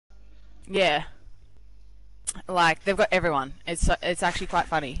Yeah. Like, they've got everyone. It's actually quite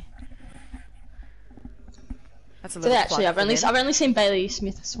funny. That's a So little actually, plug for I've them. only seen Bailey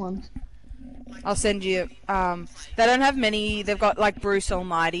Smith's one. I'll send you. They don't have many. They've got like Bruce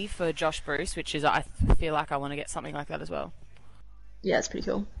Almighty for Josh Bruce, which is I feel like I want to get something like that as well. Yeah, it's pretty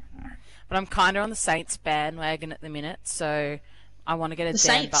cool. But I'm kind of on the Saints bandwagon at the minute, so I want to get a The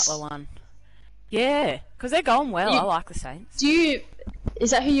Dan Saints? Butler one. Yeah, because they're going well. I like the Saints. Is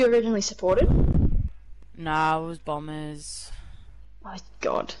that who you originally supported? No, it was Bombers. Oh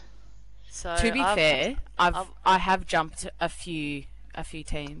God. So To be fair, I have jumped a few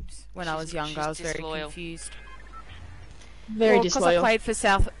teams when I was younger. I was very disloyal. confused. Very Well, because I disloyal. played for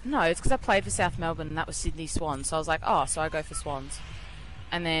South. No, it's because I played for South Melbourne, and that was Sydney Swans. So I was like, oh, so I go for Swans.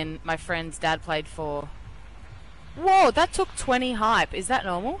 And then my friend's dad played for. Whoa, that took 20 hype. Is that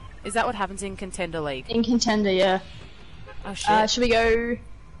normal? Is that what happens in Contender League? In Contender, yeah. Oh shit. Should we go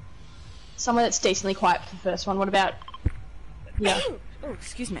somewhere that's decently quiet for the first one? What about? Yeah. Oh,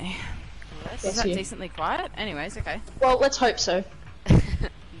 excuse me. Yes. Is that you. decently quiet? Anyways, okay. Well, let's hope so.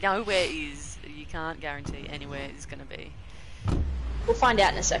 Nowhere is. You can't guarantee anywhere is going to be. We'll find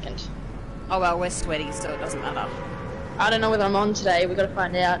out in a second. Oh well, we're sweaty, so it doesn't matter. I don't know whether I'm on today. We've got to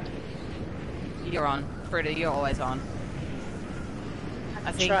find out. You're on. Britta, you're always on.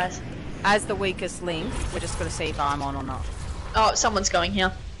 I think Try. as the weakest link, we're just going to see if I'm on or not. Oh, someone's going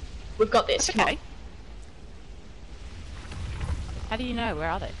here. We've got this. Come Okay. on. How do you know? Where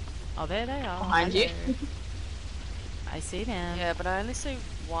are they? Oh, there they are. Behind you. Hello. I see them. Yeah, but I only see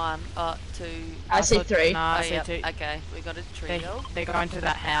one, two. I see thought- three. No, I Oh, see yep. two. Okay, we got a They, trio. they're going to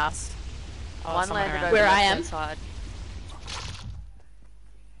that house. Oh, One somewhere landed around over Where the I am. left side.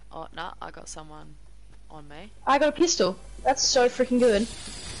 Oh, no, I got someone on me. I got a pistol. That's so freaking good.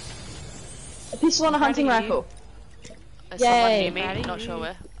 A pistol and a Proud hunting of you. rifle. There's someone Yay. near me, Proud of not you. sure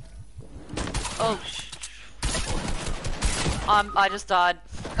where. Oh, I just died.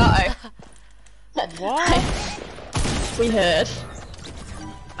 Uh oh. What? We heard.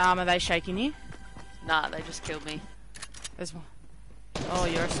 Are they shaking you? Nah, they just killed me. There's one. Oh,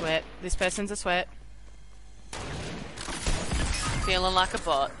 you're a sweat. This person's a sweat. Feeling like a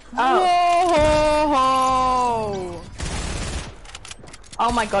bot. Oh.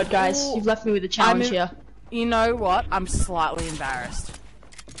 Oh my god, guys. Ooh. You've left me with a challenge I'm- here. You know what? I'm slightly embarrassed.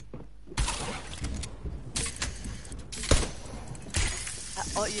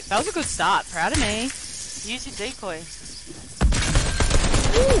 Oh, That was a good start. Proud of me. use your decoy.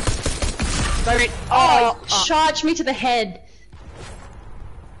 Oh, charge me to the head.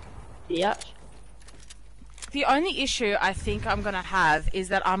 Yep. The only issue I think I'm gonna have is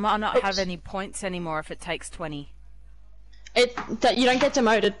that I might not have Oops. any points anymore if it takes 20. You don't get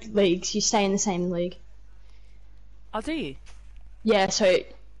demoted leagues. You stay in the same league. Oh, do you? Yeah, so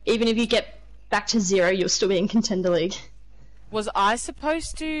even if you get back to 0, you'll still be in Contender League. Was I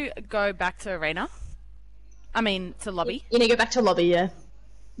supposed to go back to arena? I mean, to lobby. You need to go back to lobby, yeah.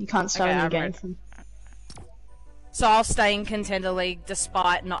 You can't start Okay, a new I'm game ready. from... So I'll stay in contender league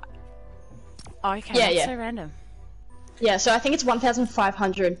despite not. Oh, okay, Yeah, that's yeah. so random. Yeah, so I think it's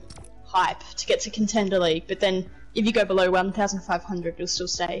 1,500 hype to get to Contender League, but then if you go below 1,500, you'll still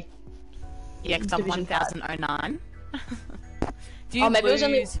stay. Yeah, because I'm Division 1009. Do you Oh, maybe it was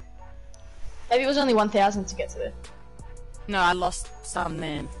only- lose? Maybe it was only 1,000 to get to there. No, I lost some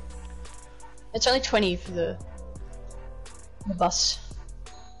then. It's only 20 for the bus.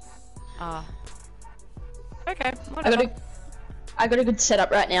 Ah. Okay, I whatever. got a good setup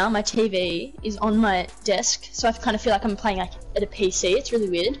right now. My TV is on my desk, so I kind of feel like I'm playing like at a PC. It's really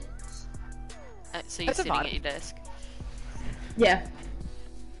weird. So you're That's a sitting vibe. at your desk. Yeah,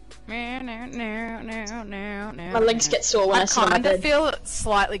 My my legs get sore when I sit on my kind of bed. feel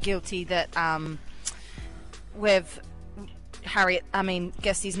slightly guilty that we've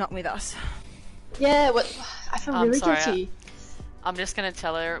Guesty's not with us. Yeah, what? I feel I'm really sorry, guilty. I'm just gonna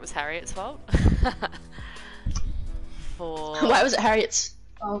tell her it was Harriet's fault. Why was it Harriet's?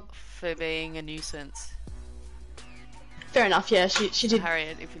 Oh, For being a nuisance. fair enough. Yeah, she did.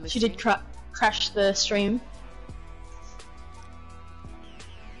 Harriet, if you're She listening. did crash the stream.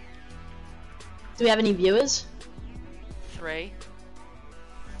 Do we have any viewers? 3.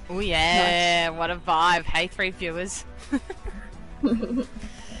 Oh yeah, what a vibe. Hey, 3 viewers.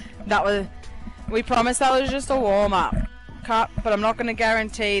 That was. We promised that was just a warm up, but I'm not going to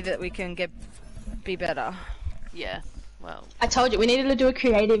guarantee that we can be better. Yeah, well, I told you we needed to do a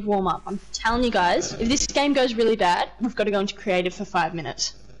creative warm up. I'm telling you guys, if this game goes really bad, we've got to go into creative for 5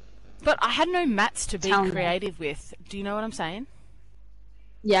 minutes. But I had no mats to be Tell me. creative with. Do you know what I'm saying?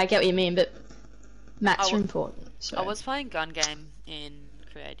 Yeah, I get what you mean, but mats I are wa- important. So. I was playing gun game in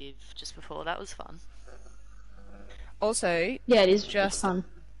creative just before. That was fun. Also, Yeah, it is Just- fun.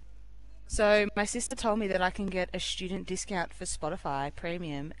 so my sister told me that I can get a student discount for Spotify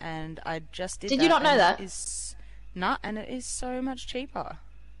Premium, and I just did. Did you not know and that? It is not, and it is so much cheaper.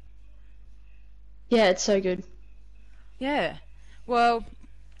 Yeah, it's so good. Yeah. Well,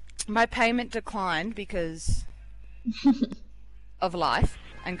 my payment declined because of life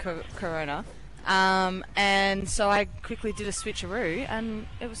and corona. And so I quickly did a switcheroo, and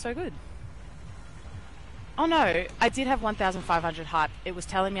it was so good. Oh no, I did have 1,500 hype. It was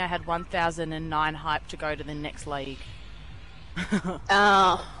telling me I had 1,009 hype to go to the next league.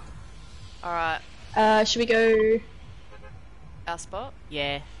 Uh, Alright, should we go? our spot.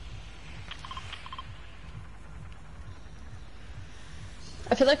 Yeah.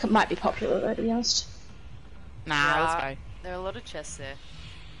 I feel like it might be popular though, to be honest. Nah, let's go. There are a lot of chests there.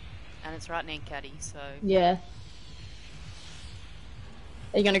 And it's right near Caddy, so... Yeah.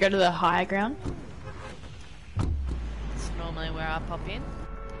 Are you gonna go to the higher ground? It's normally where I pop in.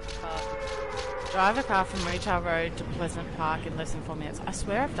 Drive a car from Retail Road to Pleasant Park in less than 4 minutes. I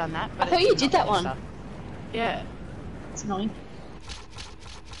swear I've done that, but I thought it you not did that one. register. Yeah. It's annoying.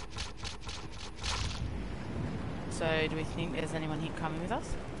 So, do we think there's anyone here coming with us?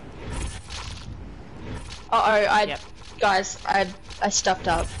 Yep. Guys, I stuffed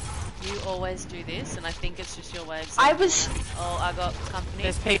up. You always do this, and I think it's just your way of I saying, was- oh, I got company.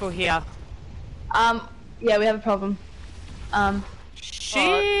 There's people here. Yeah, we have a problem.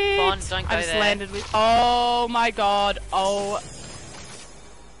 Shit! Bond, don't go I just there. landed with. Oh my god! Oh,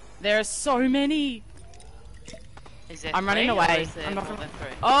 there are so many. Is there I'm running 3 or away. is there I'm not more gonna- than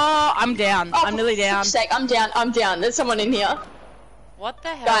 3? Oh, I'm down. Oh, I'm nearly for down. fuck's sake, I'm down. There's someone in here. What the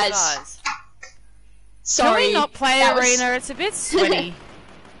hell, Guys. guys? Sorry. Can we not play that was- arena? It's a bit sweaty.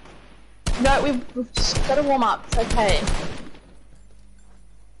 No, we've just got to warm up. It's okay.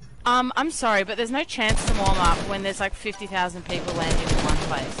 I'm sorry, but there's no chance to warm up when there's like 50,000 people landing in one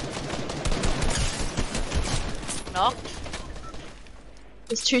place. Knock.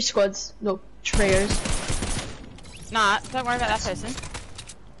 There's 2 squads, no trios. Nah, don't worry about that person.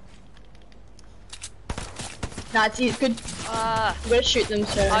 Nah, it's good. You gotta shoot them.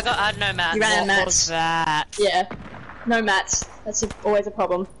 So I had no mats. You ran out of What mats. was that? Yeah, no mats. That's always a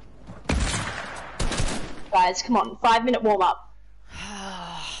problem. Guys, come on, 5-minute warm up.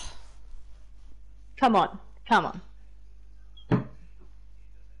 Come on.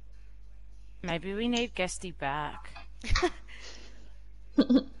 Maybe we need Guesty back.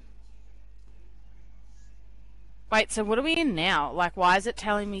 Wait, so what are we in now? Like, why is it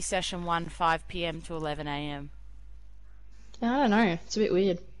telling me session 1, 5 PM to 11 AM? I don't know. It's a bit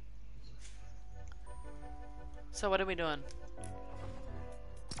weird. So what are we doing?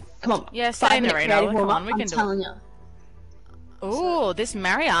 Come on. Yeah, stay in 5-minute arena. creative Come warm-up, on, we I'm can do it. telling you. Ooh, this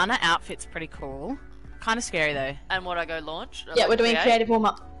Mariana outfit's pretty cool. Kind of scary though. And what I go launch? Yeah, we're doing creative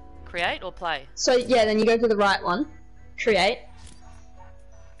warm-up. Create or play? So yeah, then you go to the right one. Create.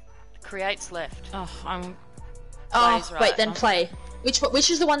 Create's left. Oh, I'm. Play's Oh, right. wait, then play. Which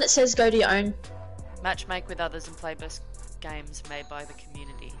is the one that says go to your own? Matchmake with others and play best games made by the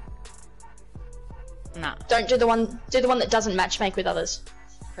community. Nah. Don't do the one that doesn't matchmake with others.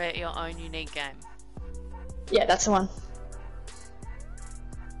 Create your own unique game. Yeah, that's the one.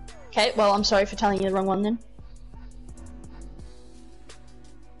 Okay, well, I'm sorry for telling you the wrong one then.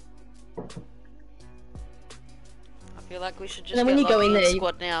 I feel like we should just then when get you go Lockie in there, you-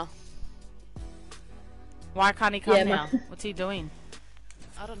 squad now. Why can't he come Yeah, now? my- What's he doing?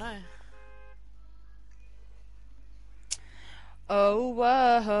 I don't know. Oh,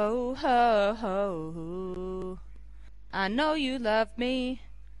 whoa, ho, ho, ho. I know you love me.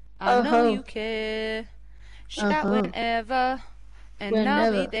 I Oh, know ho. you care. Shout Uh-huh. whenever, and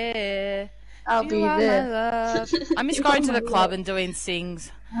I'll be Whenever. there. I'll You be are there. my love. I miss You going are to the my club love. and doing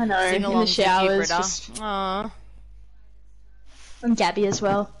sings. I know, in the Sing-alongs with you, showers. Britta. Just... Aw. And Gabby as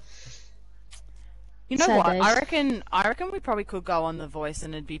well. You know Sad what? days. I reckon we probably could go on The Voice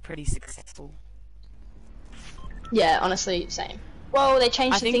and it'd be pretty successful. Yeah, honestly, same. Whoa, they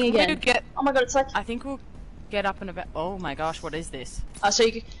changed I the think thing we'll again. get. Oh my god, it's like... I think we'll get up and about. Oh my gosh, what is this? So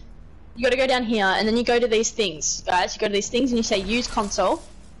you got to go down here, and then you go to these things, guys. You go to these things, and you say use console,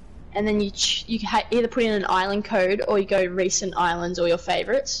 and then you either put in an island code, or you go recent islands or your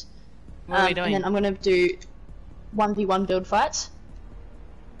favorites. What are we doing? And then I'm gonna do 1v1 build fights.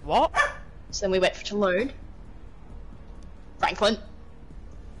 What? So then we wait for it to load. Franklin.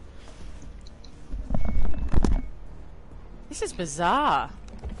 This is bizarre.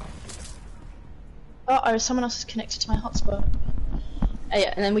 Oh, someone else is connected to my hotspot. Oh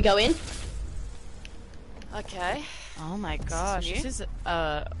yeah, and then we go in. Okay. Oh my gosh, new? this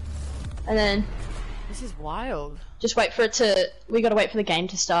And then is wild. just wait for it to. We gotta wait for the game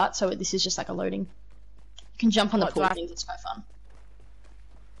to start. So this is just like a loading. You can jump on the What, do pool I- things. It's quite fun.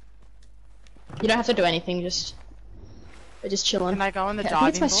 You don't have to do anything. We're just chilling. Can I go on the Okay, I think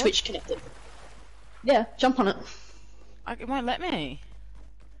it's diving my board? Switch connected. Yeah, jump on it. It won't let me.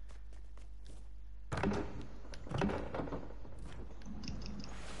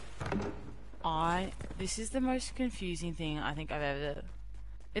 This is the most confusing thing I think I've ever.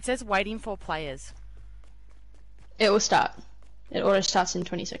 It says waiting for players. It will start. It auto starts in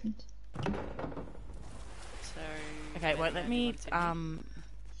 20 seconds. So. Okay, won't let me.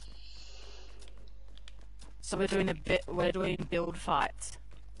 So we're doing we're doing build fights.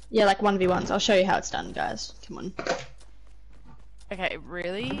 Yeah, like 1v1s. I'll show you how it's done, guys. Come on. Okay,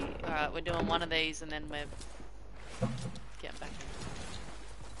 really? Alright, we're doing one of these and then we're getting back.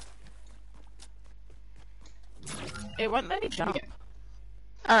 It won't let me jump.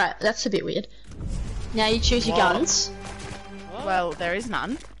 Alright, that's a bit weird. Now you choose your Whoa. guns. Whoa. Well, there is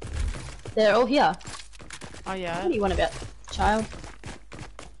none. They're all here. Oh yeah. What do you want about child?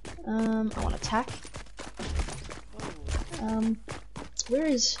 I want attack. Whoa.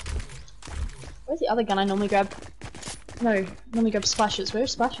 Where's the other gun I normally grab? No, normally grab splashes. Where are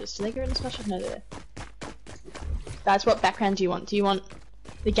splashes? Do they go in the splashes? No, they're there. Guys, what background do you want? Do you want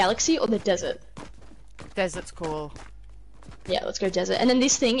the galaxy or the desert? Desert's cool. Yeah, let's go desert. And then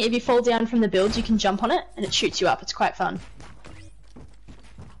this thing, if you fall down from the builds, you can jump on it and it shoots you up. It's quite fun.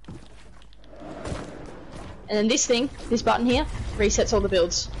 And then this thing, this button here, resets all the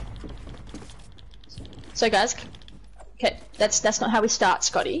builds. So guys, okay, that's not how we start,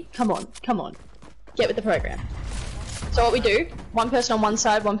 Scotty. Come on, come on. Get with the program. So what we do, one person on one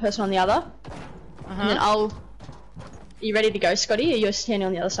side, one person on the other. And then Are you ready to go, Scotty? Or you're standing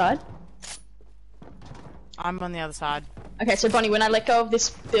on the other side? I'm on the other side. Okay, so Bonnie, when I let go of this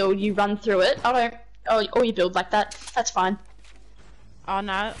build, you run through it. Or you build like that. That's fine. Oh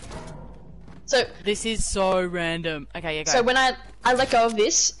no. So This is so random. Okay, yeah, go. So when I let go of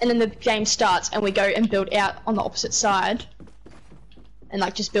this, and then the game starts, and we go and build out on the opposite side, and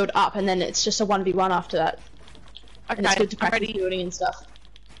like just build up, and then it's just a 1v1 after that. Okay, And it's good to I'm practice ready. building and stuff.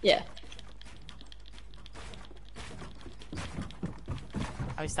 Yeah.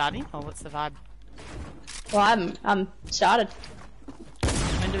 Are we starting? Or what's the vibe? Well, I'm started.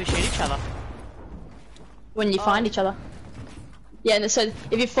 When do we shoot each other? When you find each other. Yeah, and so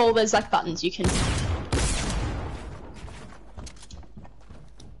if you fall, there's like buttons you can.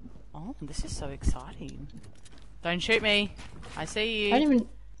 Oh, this is so exciting. Don't shoot me. I see you. I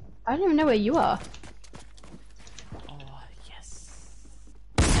don't even know where you are. Oh, yes.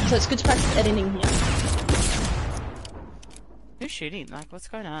 So it's good to practice editing here. Who's shooting? Like, what's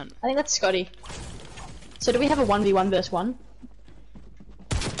going on? I think that's Scotty. So do we have a 1v1 versus 1?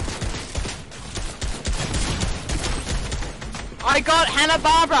 I got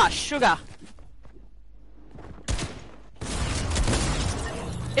Hanna-Barbera! Sugar!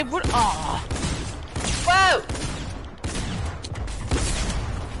 It would- oh. Whoa!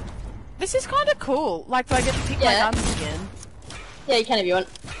 This is kinda cool. Like, do I get to pick Yeah. my guns again? Yeah, you can if you want.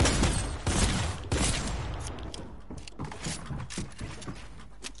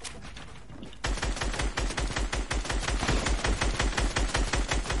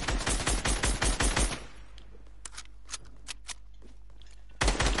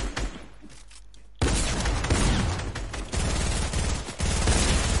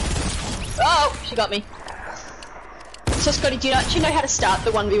 Oh, she got me. So Scotty, do you actually know how to start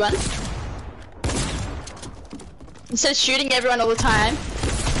the 1v1? Instead of shooting everyone all the time.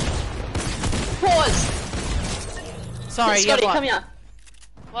 Pause! Sorry, Scotty, yeah, what? come here.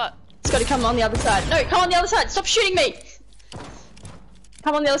 What? Scotty, come on the other side. No, come on the other side. Stop shooting me!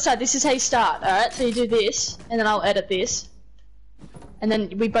 Come on the other side. This is how you start, alright? So you do this, and then I'll edit this. And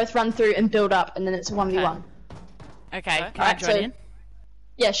then we both run through and build up, and then it's a 1v1. Okay, can I Alright, join so- in?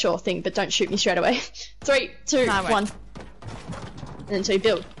 Yeah, sure thing, but don't shoot me straight away. 3, 2, No, I won't. 1. And then so you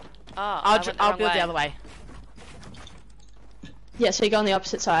build. Oh, I I'll, went the I'll wrong build way. the other way. Yeah, so you go on the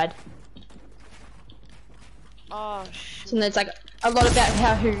opposite side. Oh, shit. So there's like a lot about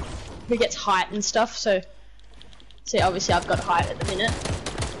how who gets height and stuff. So, see, obviously I've got height at the minute.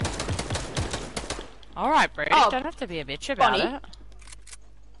 Alright, British, Oh, don't have to be a bitch about Bonnie. it.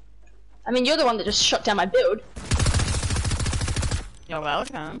 I mean, you're the one that just shot down my build. You're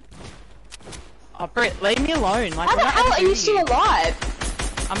welcome. Oh, Brit, leave me alone. Like, How the what hell happened are to you still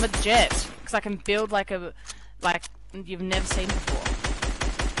alive? I'm a jet, because I can build like you've never seen before.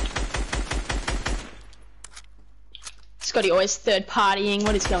 Scotty always third partying.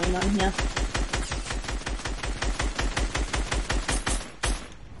 What is going on here?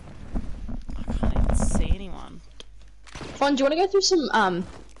 Fawn, do you want to go through some,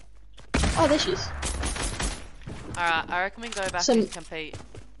 Oh, there she is. Alright, I reckon we go back Some- and compete.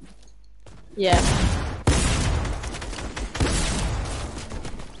 Yeah.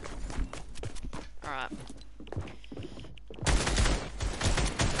 Alright.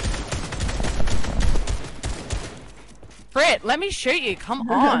 Britt, let me shoot you. Come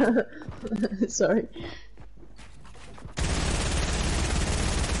on. Sorry.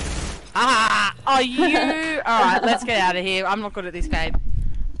 Ah! Oh, you. Alright, let's get out of here. I'm not good at this game.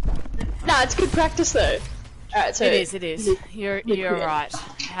 Nah, it's good practice though. Alright, so... It is. You're right.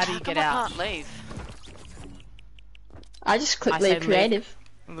 How do you get I out? can't leave. I just click I say leave creative.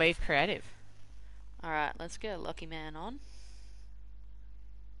 Leave creative. Alright, let's get a lucky man on.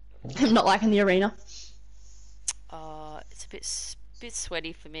 I'm not liking the arena. It's a bit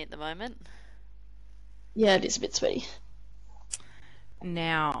sweaty for me at the moment. Yeah, it is a bit sweaty.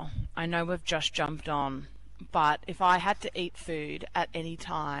 Now, I know we've just jumped on, but if I had to eat food at any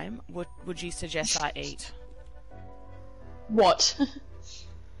time, would you suggest I eat? What?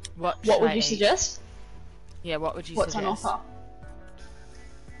 What What would I you eat? suggest? Yeah, what would you What's suggest? on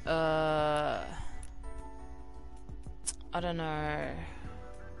offer? I don't know.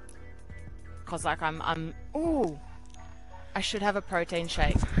 Cause like I'm. Ooh, I should have a protein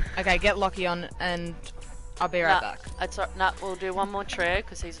shake. Okay, get Lockie on, and I'll be right back. We'll do one more trio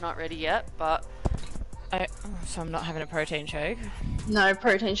because he's not ready yet. But So I'm not having a protein shake. No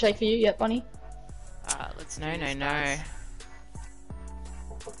protein shake for you yet, Bonnie? alright, let's do No. this, guys.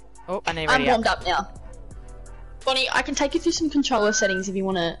 Oh, I need I'm ready warmed up now. Bonnie, I can take you through some controller settings if you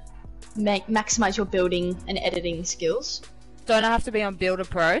want to maximize your building and editing skills. Don't I have to be on Builder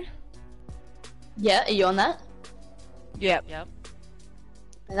Pro? Yeah, are you on that? Yep. Yep.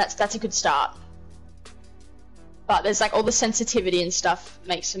 And that's a good start. But there's like all the sensitivity and stuff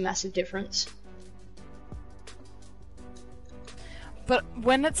makes a massive difference. But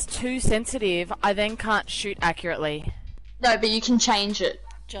when it's too sensitive, I then can't shoot accurately. No, but you can change it.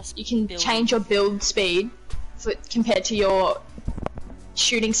 Just You can building. change your build speed compared to your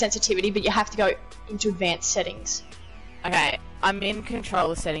shooting sensitivity, but you have to go into advanced settings. Okay, I'm in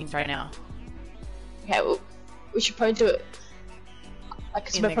controller settings right now. Okay, well, we should probably do it. Like,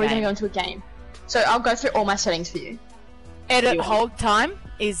 cause In we're the probably gonna game. go into a game. So I'll go through all my settings for you. Edit You want- hold time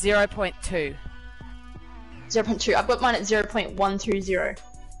is 0.2. 0.2. I've got mine at 0.130.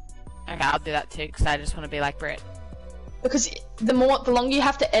 Okay, I'll do that too, because I just want to be like Brett. Because the longer you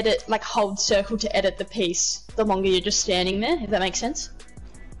have to edit, like hold circle to edit the piece, the longer you're just standing there. If that makes sense.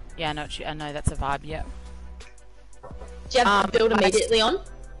 Yeah, I know that's a vibe. Yep. Do you have build immediately on?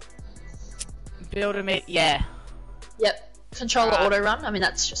 Build a meet. Yeah. Yep. Controller Alright. auto run. I mean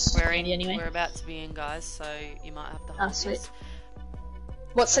that's just We're handy in. anyway. We're about to be in, guys. So you might have to hold sweet. this.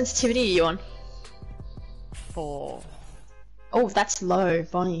 What sensitivity are you on? 4. Oh, that's low,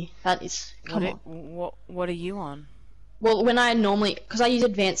 Bonnie. That is. Come on. What are you on? Well, when I normally, because I use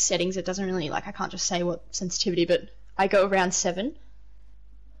advanced settings, it doesn't really like I can't just say what sensitivity, but I go around 7.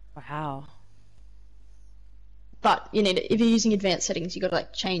 Wow. But you need if you're using advanced settings, you got to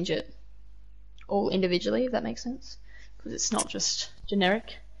like change it all individually. If that makes sense, because it's not just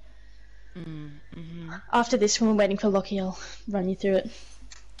generic. Mm-hmm. After this, when we're waiting for Lockie, I'll run you through it.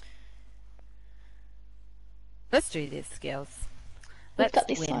 Let's do this, girls. We've Let's got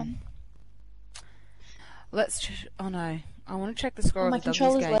this win. one. Oh no, I want to check the score Oh, my of the Doggies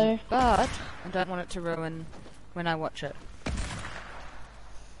controller's game, low. but I don't want it to ruin when I watch it.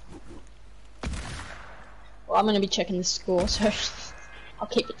 Well, I'm going to be checking the score, so I'll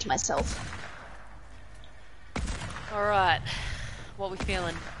keep it to myself. All right. What we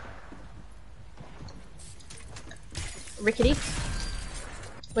feeling? Rickety?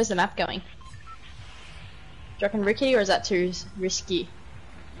 Where's the map going? Do you reckon rickety, or is that too risky?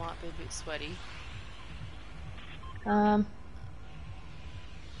 Might be a bit sweaty. Um,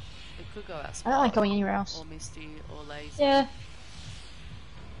 It could go out. I don't like going anywhere else. Or misty, or lazy. Yeah.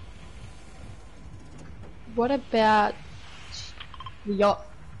 What about the yacht?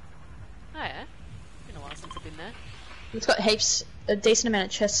 Oh yeah. Been a while since I've been there. It's got a decent amount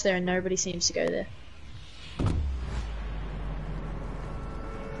of chests there, and nobody seems to go there.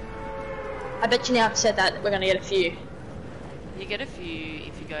 I bet you now I've said that we're gonna get a few. You get a few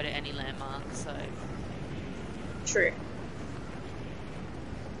if you go to any landmark. So True.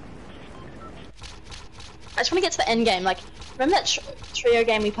 I just want to get to the end game. Like, remember that trio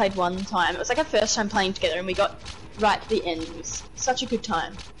game we played one time? It was like our first time playing together, and we got right to the end. It was such a good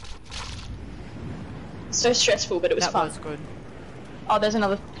time. So stressful, but it was That fun. was good. Oh, there's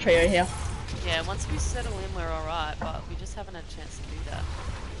another trio here. yeah, once we settle in, we're all right. But we just haven't had a chance to do that.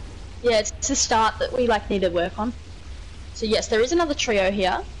 Yeah, it's the start that we like need to work on. So yes, there is another trio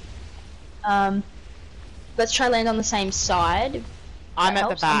here. Let's try land on the same side. if I'm that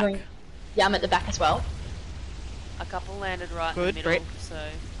at the helps. back. Yeah, I'm at the back as well. A couple landed right Good, in the middle, Brit. so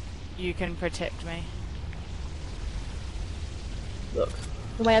You can protect me. Look,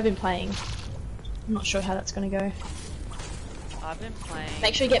 the way I've been playing, I'm not sure how that's going to go. I've been playing.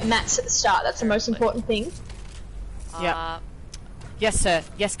 Make sure you get mats at the start. That's the most important thing. Yeah. Yes, sir.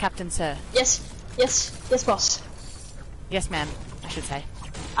 Yes, Captain, sir. Yes, yes, yes, boss. Yes, ma'am. I should say.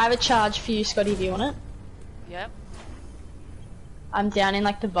 I have a charge for you, Scotty. Do you want it? Yep. I'm down in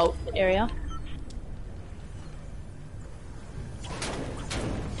like the vault area.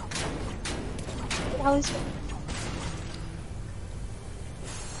 What the hell is it?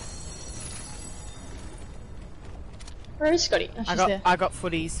 Where is Scotty? Oh, she's there. I got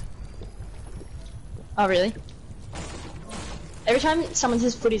footies. Oh, really? Every time someone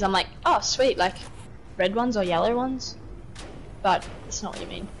says footies, I'm like, oh, sweet, like red ones or yellow ones. But it's not what you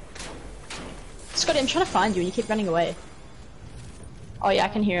mean. Scotty, I'm trying to find you and you keep running away. Oh yeah, I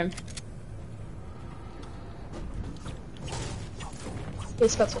can hear him.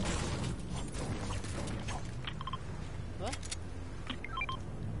 Here's Scotty. What?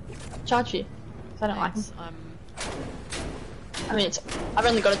 Charge you. 'Cause I don't like him. Thanks. I mean, I've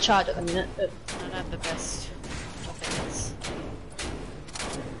only got a charge at the minute, but I don't have the best offense.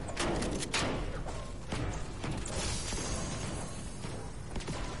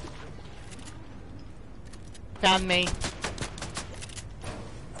 Found me.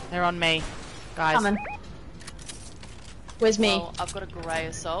 They're on me. Guys. coming. Where's me? Well, I've got a grey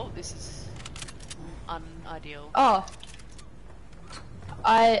assault. This is unideal. Oh.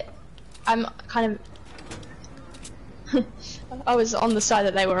 I'm kind of... I was on the side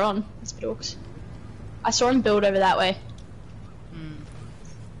that they were on. That's dorks. I saw him build over that way.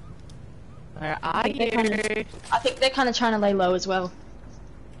 Where are you? I think they're kind of trying to lay low as well.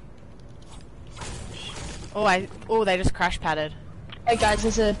 Oh, they just crash padded. Hey guys,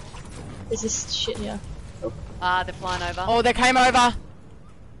 there's this shit here. Oh, Ah, they're flying over. Oh, they came over.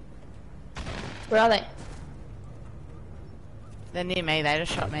 where are they? They're near me. They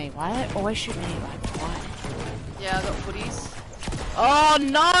just shot me. Why do they always shoot me? Like, why? Yeah, I got footies. Oh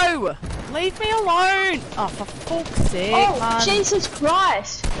no! Leave me alone! Oh, for fuck's sake, Oh, man. Jesus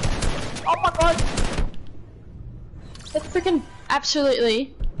Christ! Oh my god! That freaking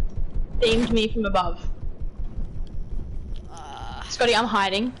absolutely beamed me from above. Scotty, I'm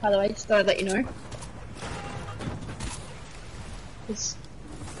hiding, by the way, just thought I'd let you know.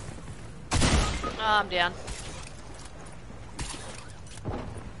 I'm down.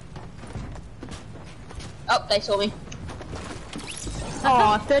 Oh, they saw me.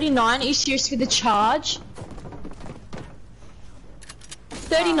 Oh, 39? Are you serious with the charge?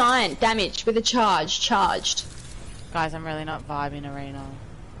 39 damage with a charge, charged. Guys, I'm really not vibing arena.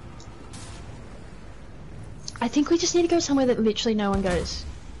 I think we just need to go somewhere that literally no one goes.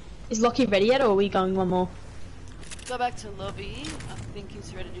 Is Lockie ready yet, or are we going one more? Go back to lobby. I think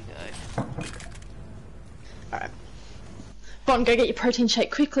he's ready to go. Alright. Bon, go get your protein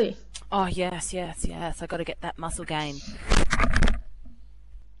shake quickly. Oh, yes, yes, yes. I gotta get that muscle gain.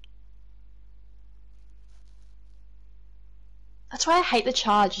 That's why I hate the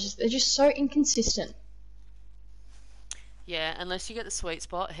charge. They're just so inconsistent. Yeah, unless you get the sweet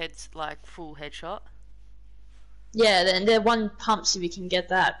spot, heads like full headshot. Yeah, then they're one pumps if you can get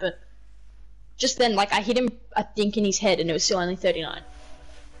that, but just then, like, I hit him, I think, in his head, and it was still only 39.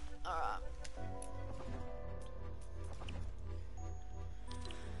 Alright.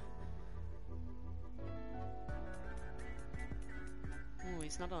 Oh,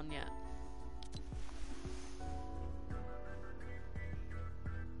 he's not on yet.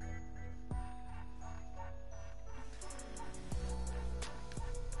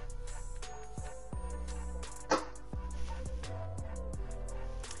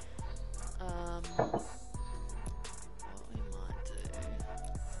 What we might do,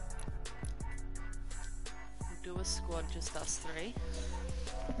 we'll do a squad, just us three.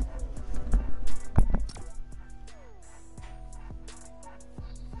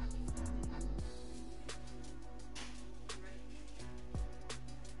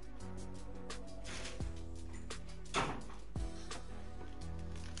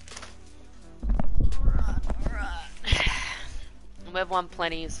 We've won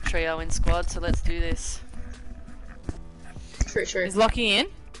plenty as a trio in squad, so let's do this. True, true. Is Lockie in?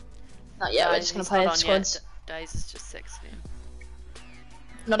 Not yet, we're just gonna play squads. Days is just sexting him.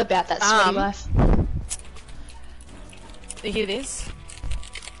 Not about that sweaty life. Do you hear this?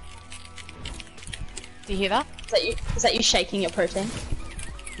 Do you hear that? Is that you shaking your protein?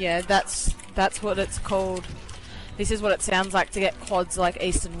 Yeah, that's what it's called. This is what it sounds like to get quads like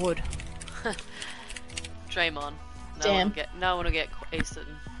Eastern Wood. Dream on. Damn. No one will get Eastern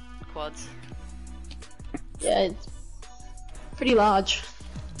quads. Yeah, it's pretty large.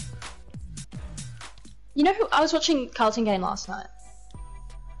 You know who? I was watching Carlton game last night,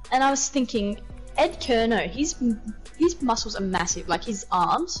 and I was thinking, Ed Kerno, his muscles are massive, like his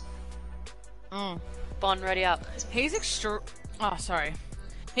arms. Bond, ready up. He's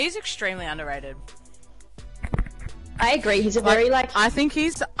He's extremely underrated. I agree. He's a very I think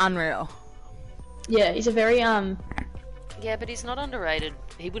he's unreal. Yeah, he's a very Yeah, but he's not underrated.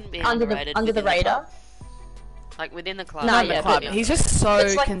 He wouldn't be under underrated the radar. Like within the club. No, Not the club. He's just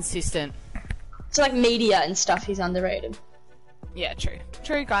so consistent. So like media and stuff, he's underrated. Yeah, true.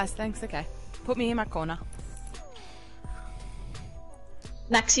 True, guys. Thanks. Okay, put me in my corner.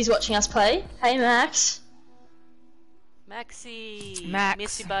 Maxie's watching us play. Hey, Max. Maxie. Max.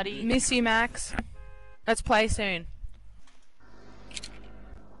 Miss you, buddy. Miss you, Max. Let's play soon.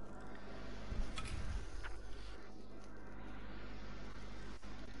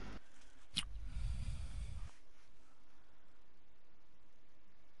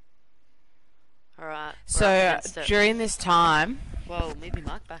 Alright. So, during this time... Whoa, move your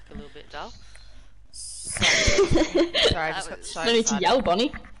mic back a little bit, Dal. Sorry, I just got so No need to excited. yell,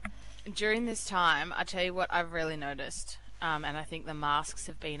 Bonnie. During this time, I tell you what I've really noticed, and I think the masks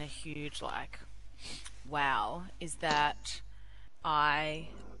have been a huge, wow, is that I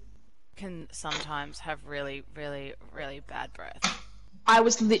can sometimes have really, really, really bad breath. I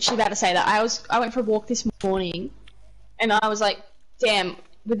was literally about to say that. I went for a walk this morning, and I was like, damn,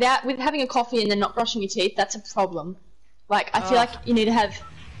 with having a coffee and then not brushing your teeth, that's a problem. Like, I feel like you need to have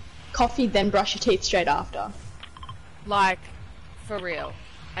coffee, then brush your teeth straight after. Like, for real.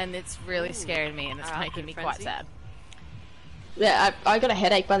 And it's really scaring me, and it's making me quite sad. Yeah, I got a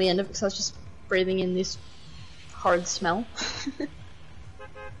headache by the end of it because I was just breathing in this horrid smell.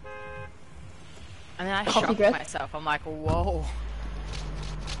 And then I Coffee shocked breath. myself. I'm like, whoa.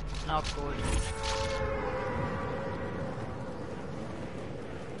 Not good.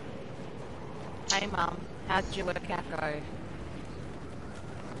 Hey, Mum. How'd your workout go? What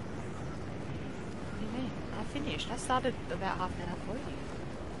do you mean? I finished. I started about half an hour before you.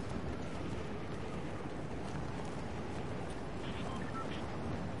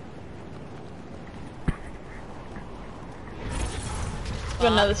 We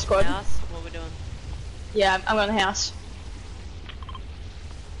got another squad. House? What are we doing? Yeah, I'm on the house.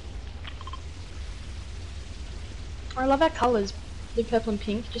 I love our colours. Blue, purple and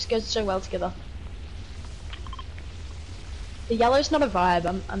pink just goes so well together. The yellow's not a vibe.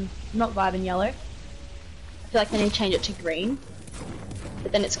 I'm not vibing yellow. I feel like they need to change it to green.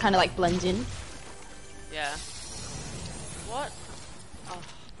 But then it's kind of like blends in. Yeah. What? Oh,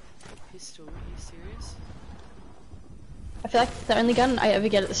 pistol. Are you serious? I feel like the only gun I ever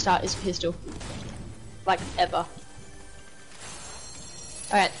get at the start is pistol. Like, ever.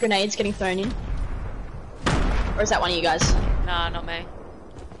 Alright, grenades getting thrown in. Or is that one of you guys? Nah, not me.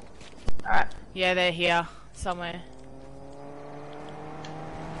 Alright. Yeah, they're here. Somewhere.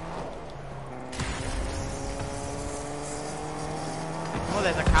 Oh,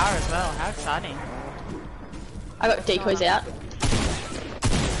 there's a car as well. How exciting. I got decoys out.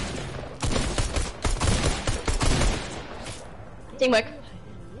 Teamwork.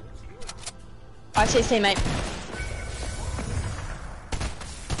 I see his teammate.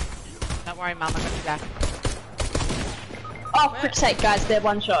 Don't worry, Mum. I got you back. Oh, quick sake, guys. They're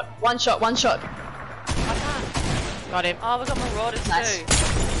one shot. One shot, one shot. Got him. Oh, we got marauders Nice. too.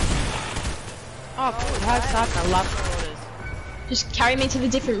 Oh, good. How exciting. I love marauders. Just carry me to the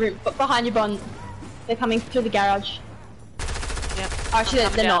different room. But behind you, Bond. They're coming through the garage. Yep. Actually,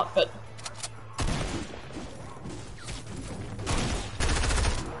 they're down. not, but...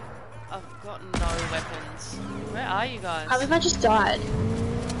 I've got no weapons. Where are you guys? I believe I just died.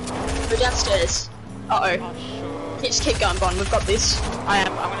 Go downstairs. Uh-oh. Oh, sure. Just keep going, Bond. We've got this. I'm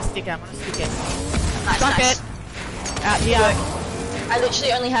gonna stick it. I'm gonna stick it. Nice, Stuck nice. it. Out here. I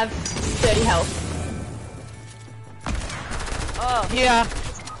literally only have 30 health. Oh, Here.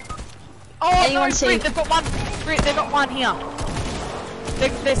 Oh, Anyone no, see- Brit, they've got one. Brit, they've got one here.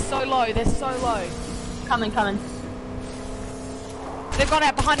 They're so low. They're so low. Coming, coming. They've gone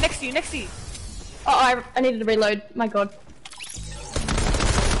out behind, next to you, next to you. Oh, I needed to reload. My god.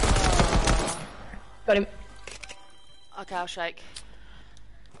 Got him. okay, I'll shake.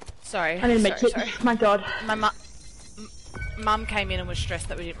 Sorry. I need to make it. sorry. My god. My mum came in and was stressed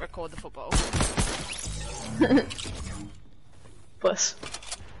that we didn't record the football. Puss.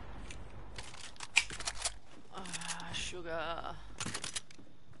 Sugar.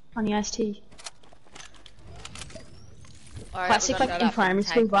 Honey iced tea. Alright, classic we like got in Shut up primary and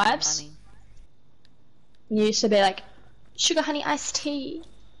school take my vibes. money. You used to be like, sugar honey iced tea,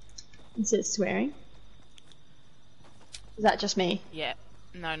 instead of swearing. Is that just me? Yeah.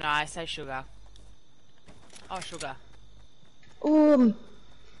 No, I say sugar. Oh, sugar.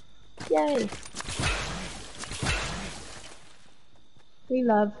 Yay. We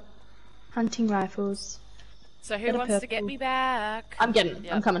love hunting rifles. So who Get a wants to get purple. me back? I'm getting it.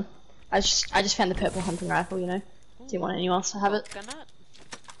 Yep. I'm coming. I just found the purple hunting rifle, you know. Didn't want anyone else to have it. Coconut.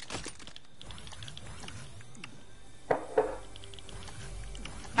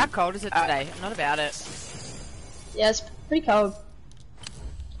 How cold is it today? I'm not about it. Yeah, it's pretty cold.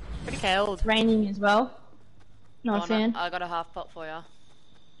 Pretty cold. Raining as well. Not a Oh, fan. no, I got a half pot for you.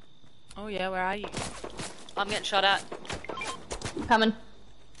 Oh yeah, where are you? I'm getting shot at. Coming.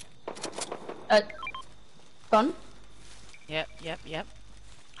 Gone? Yep.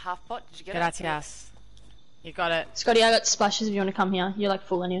 Half pot, did you get it? Gracias. You got it. Scotty, I got splashes if you want to come here. You're like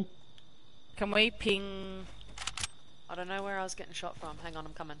full anyway. Can we ping? I don't know where I was getting shot from. Hang on,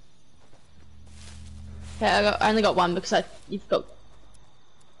 I'm coming. Okay, I only got one because you've got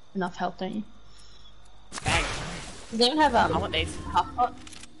enough health, don't you? Bang. Does anyone have I want these. half pot?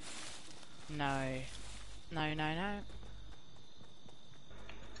 No.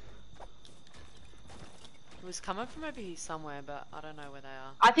 It was coming from over here somewhere, but I don't know where they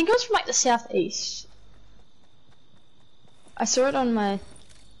are. I think it was from like the southeast. I saw it on my.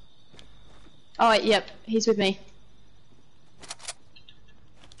 Oh wait, yep, he's with me.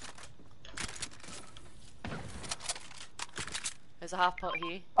 There's a half pot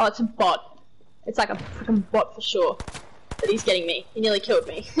here. Oh, it's a bot. It's like a freaking bot for sure. But he's getting me. He nearly killed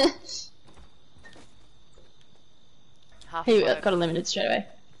me. Half He pot. got eliminated straight away.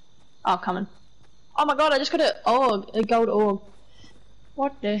 Oh, coming. Oh my god, I just got a gold orb.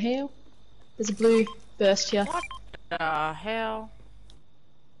 What the hell? There's a blue burst here. What the hell?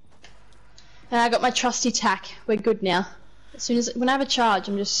 And I got my trusty tack. We're good now. As soon as when I have a charge,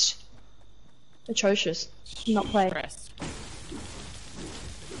 I'm just atrocious. Not play. Press.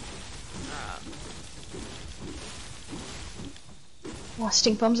 Oh,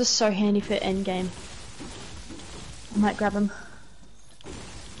 stink bombs are so handy for endgame. I might grab them.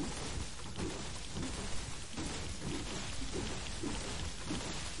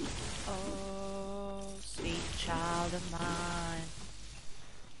 Oh, sweet child of mine.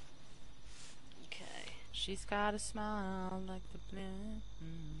 Okay. She's got a smile like the blue.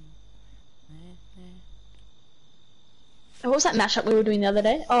 Oh, what was that mashup we were doing the other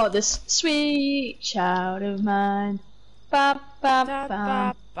day? Oh, this sweet child of mine. Ba ba Da, ba.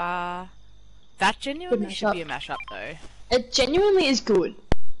 ba, ba. That genuinely Good should be a mashup. mashup though. It genuinely is good.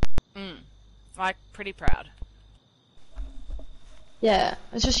 Like, pretty proud. Yeah,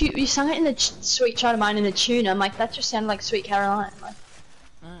 it's just you sung it in the sweet child of mine in the tune. I'm like, that just sounded like Sweet Caroline. Like,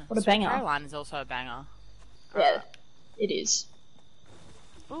 what a Sweet banger. Caroline is also a banger. Yeah, it is.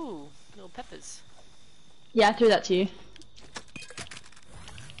 Ooh, little peppers. Yeah, I threw that to you.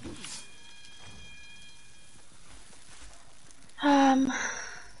 Anyone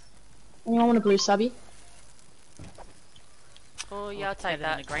want a blue subby? Oh yeah, I'll Better take than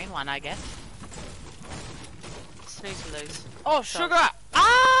that. the green one, I guess. Snooze for lose. Oh, So- sugar!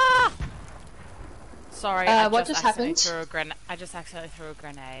 Ah! Sorry, What just happened? I just accidentally threw a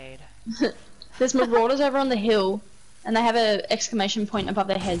grenade. There's marauders over on the hill, and they have an exclamation point above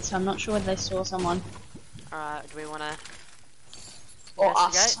their head, so I'm not sure whether they saw someone. Alright, do we wanna Or us,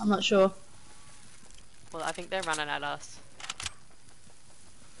 investigate? I'm not sure. Well, I think they're running at us.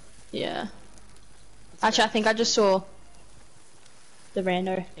 Yeah. Let's Actually, go. I think I just saw the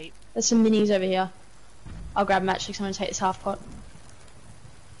rando. Eight. There's some minis over here. I'll grab them actually, 'cause I'm gonna take this half pot.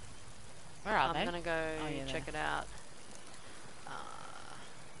 Where are I'm they? gonna go Oh, yeah, check there. it out.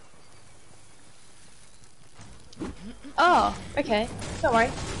 Oh, okay. Don't worry.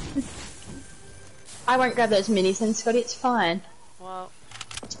 I won't grab those minis then, Scotty, it's fine. Well,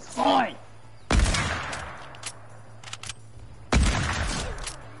 Fine!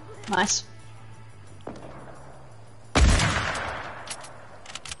 Nice.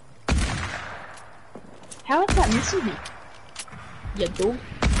 How is that missing me? You dog.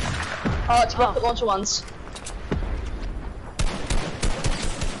 Oh, it's rocket launcher ones.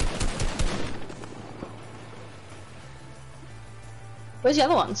 Where's the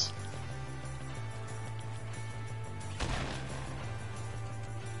other ones?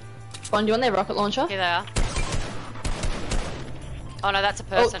 Bon, do you want their rocket launcher? here they are. Oh no, that's a Oh,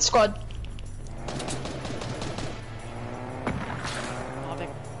 person. squad. Oh, they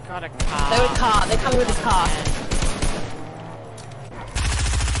got a car. They were car. They're coming with a car.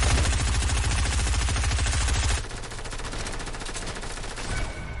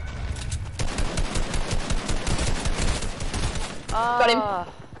 Got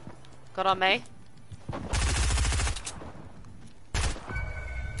him. Got on me.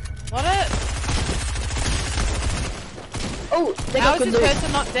 What a... Oh, they How got is good this loot.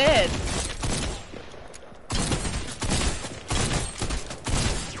 person not dead?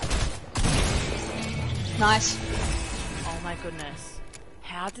 Nice. Oh my goodness.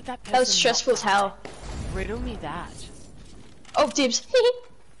 How did that person That was stressful as hell. riddle me that? Oh, dibs.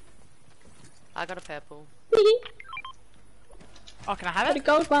 I got a purple. Oh, can I have Got a it?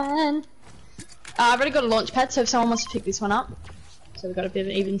 gold one. I've already got a launch pad, so if someone wants to pick this one up. So we've got a bit of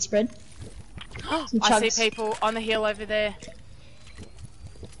an even spread. Some I see chugs. people on the hill over there.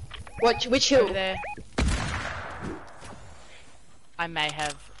 Which hill? Over there. I may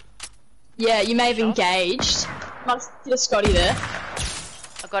have. Yeah, you may have Shot? engaged. Must get a Scotty there.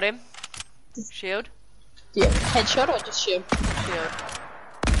 I got him. Shield. Yeah, headshot or just shield? Shield.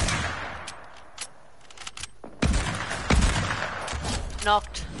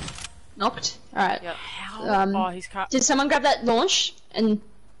 Knocked. Knocked. Alright. Yep. How? Oh, he's cut. Did someone grab that launch? And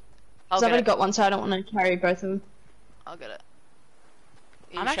I'll I've get already it. got one, so I don't want to carry both of them. I'll get it.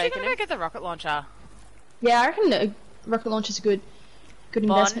 Are I'm you actually shaking gonna him? go get the rocket launcher. Yeah, I reckon the rocket launch is a good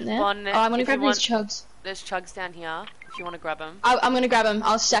investment there. Bon, Oh, I'm gonna if you grab want- these chugs. There's chugs down here. If you want to grab them. I'm gonna grab them.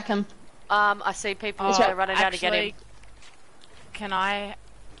 I'll stack them. I see people Oh, they're running down to get him. actually, can I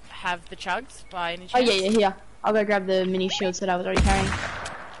have the chugs by any Oh chance? yeah, here. I'll go grab the mini shields that I was already carrying.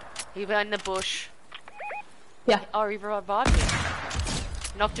 He went in the bush. Yeah, Oh, he revived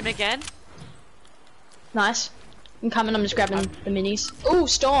him. Knocked him again. nice. I'm coming. I'm just grabbing the minis. Ooh,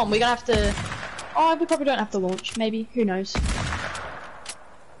 storm. We're gonna have to. Oh, we probably don't have to launch. Maybe. Who knows?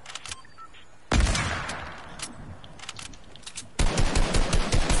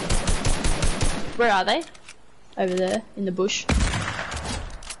 Where are they? Over there in the bush.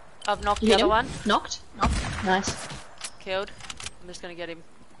 I've knocked You the hit other him? one. Knocked. Knocked. Nice. Killed. I'm just gonna get him.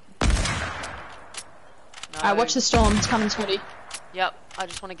 No. Alright, watch the storm. It's coming, Scotty. Yep. I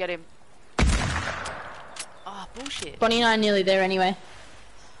just want to get him. Oh, bullshit. Bonnie and I are nearly there anyway.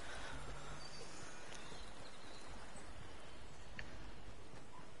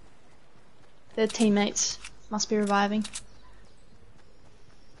 Their teammates must be reviving.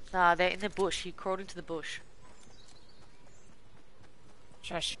 Nah, they're in the bush. He crawled into the bush.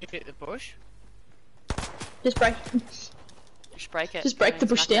 Should I shoot the bush? Just break. Just break it. Just break the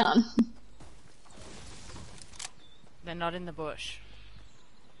bush Smack it. down. They're not in the bush.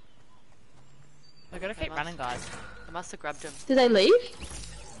 We gotta keep must- running, guys. They must have grabbed him. Did they leave?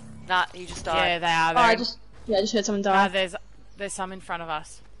 Nah, he just Yeah, died. they are. Oh, I They're just heard someone die. there's some in front of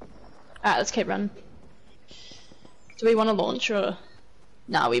us. Alright, let's keep running. Do we want to launch or?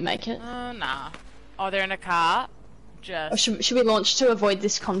 Nah, we make it. Nah. Oh, they're in a car. Or Just should we launch to avoid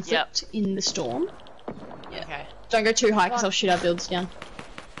this conflict in the storm? Yeah. okay. Don't go too high because I'll shoot our builds down.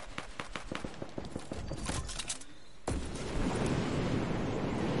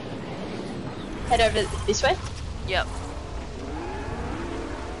 Head over this way. Yep.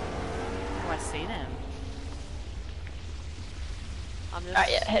 Oh, I seen him. I'm just.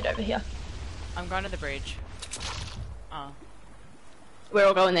 Alright, yeah, head over here. I'm going to the bridge. Oh. We're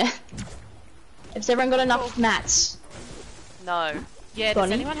all going there. Has everyone got enough mats? No. Yeah. Bonnie?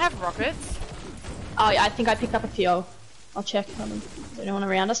 Does anyone have rockets? Oh, yeah, I think I picked up a few. I'll check on them. Is anyone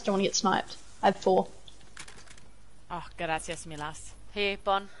around us? Don't want to get sniped. I have 4. Oh, gracias, mi las. Here,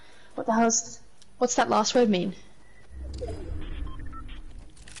 Bon. What the hell's... What's that last word mean?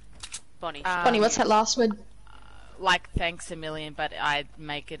 Bonnie. Bonnie, what's that last word? Like thanks a million, but I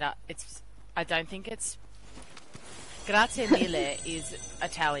make it up. I don't think it's. Grazie mille is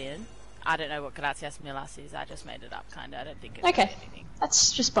Italian. I don't know what gracias millas is. I just made it up, kinda. I don't think it's Okay. anything.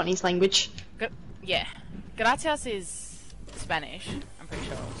 That's just Bonnie's language. Yeah, gracias is Spanish. I'm pretty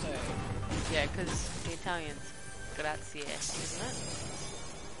sure. So Yeah, because the Italians. Grazie, isn't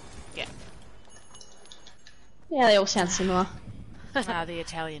it? yeah, Yeah, they all sound similar. the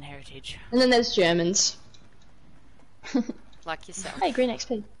Italian heritage. And then there's Germans. Like yourself. Hey, green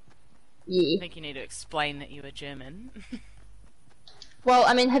XP. I Yeah. think you need to explain that you were German. Well,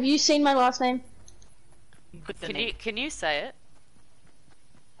 I mean, have you seen my last name? Good to Can you say it?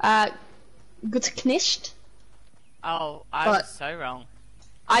 Gutknisht. Oh, I But- was so wrong.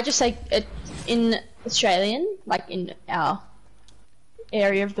 I just say it in Australian, like in our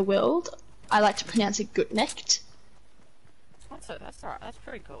area of the world. I like to pronounce it Gutnecht, That's alright. That's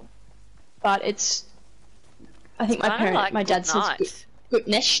pretty cool. but it's. I think Kinda like my dad good says night.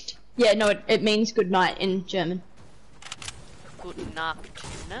 Gutnecht. Yeah, no, it means good night in German. Good Nacht,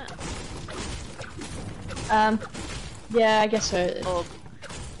 isn't it? Yeah, I guess so. Or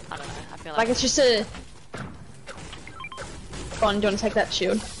I don't know. I feel Like like it's just a. Bon, do you want to take that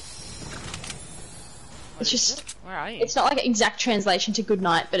shield? It's just... Where are you? It's not like an exact translation to good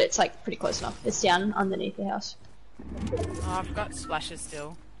night, but it's like pretty close enough. It's down underneath the house. Oh, I've got splashes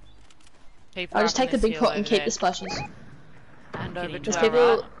still. People I'll are just up on take the this big hill pot and over keep there. the splashes. And over Getting to There's our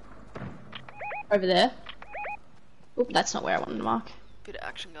people right. over there. Oop, that's not where I wanted to mark. Bit of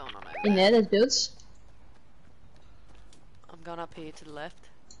action going on over In there, there's builds. I'm going up here to the left.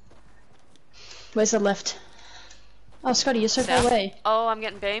 Where's the left? Oh, Scotty, you're so far South. away. Oh, I'm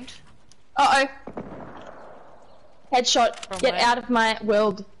getting beamed. Uh oh. Headshot. From Get where? out of my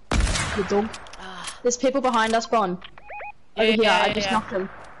world, you dog. Ah, There's people behind us, Bon. Over here, yeah, I just yeah. knocked him.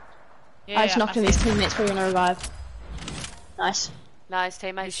 Yeah, I just knocked him, I his see. teammates probably gonna revive. Nice. nice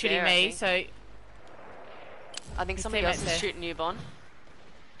teammate He's share, shooting I me, think. so I think his somebody else teammate's is there. shooting you, Bon.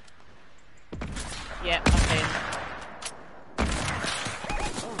 yeah, I see him.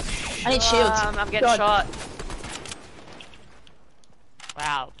 I need shields. I'm getting God. shot.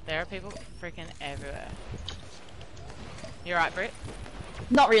 Wow, there are people freaking everywhere. You alright, Britt?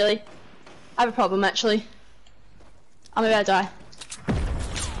 Not really. I have a problem, actually. I'm about to die.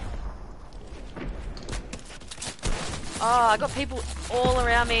 Oh, I got people all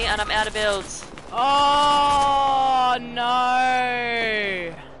around me and I'm out of builds. Oh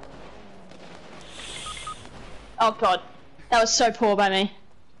no! Oh god. That was so poor by me.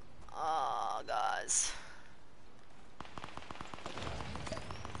 Oh, guys.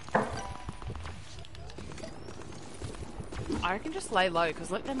 I reckon just lay low,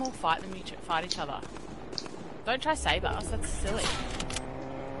 because let them all fight each other. Don't try save us, that's silly.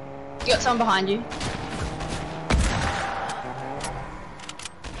 You got someone behind you.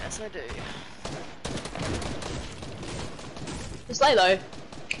 Yes, I do. Just lay low.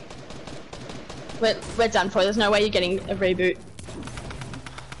 We're done for. There's no way you're getting a reboot.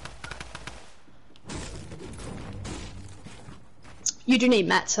 You do need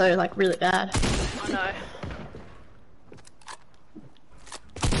mats though, like really bad. I know.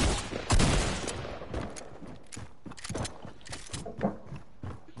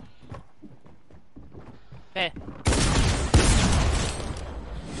 There.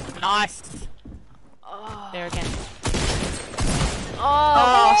 Nice! Oh, There again.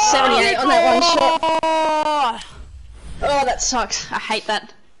 Oh, 78 on that one shot. Oh! Oh, that sucks. I hate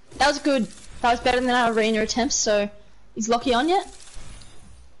that. That was good. That was better than our arena attempts, so... Is Lockie on yet?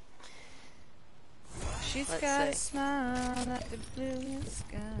 She's Let's got a see. smile like the blue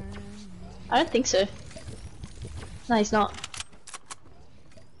sky. I don't think so. No, he's not.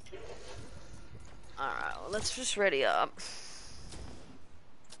 alright, well, let's just ready up.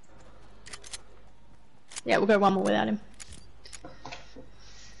 Yeah, we'll go one more without him.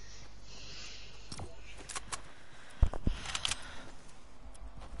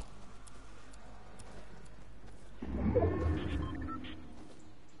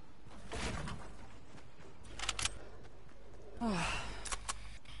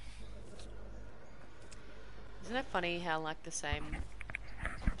 Isn't it funny how, like, the same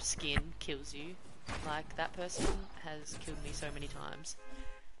skin kills you? Like, that person has killed me so many times.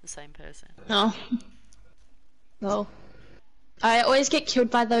 The same person. Oh. Well. I always get killed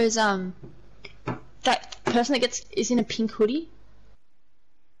by those, that person that is in a pink hoodie.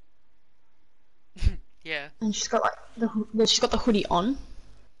 Yeah. And she's got, like, she's got the hoodie on.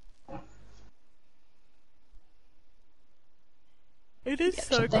 It is Yeah,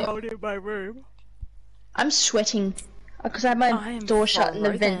 so check that. cold in my room. I'm sweating. Because I have I my am door shut and the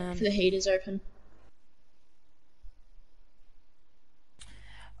frozen. vent for the heater's open.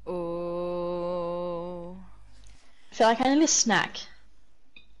 Oh. I feel like I need a snack.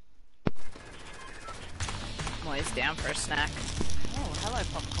 I'm always down for a snack. Oh, hello,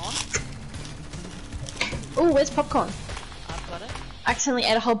 popcorn. Oh, where's popcorn? I've got it. I accidentally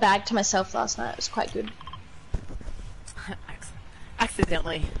ate a whole bag to myself last night. It was quite good.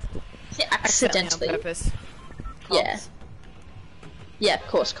 Accidentally. Yeah, On accidentally. purpose. Yeah. Cobbs. Yeah, of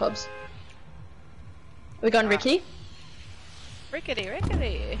course, Cobbs. Are we going Ricky? Rickety,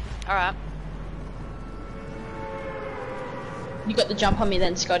 rickety. Alright. You got the jump on me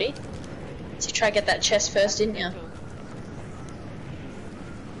then, Scotty. So you try to get that chest first, didn't you? Cool.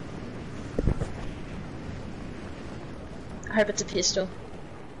 I hope it's a pistol.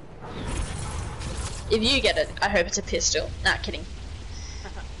 If you get it, I hope it's a pistol. Nah, kidding.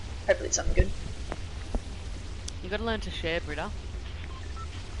 Hopefully it's something good. You gotta learn to share, Britta.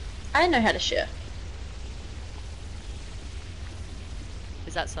 I know how to share.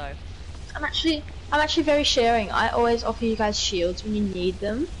 Is that so? I'm actually very sharing. I always offer you guys shields when you need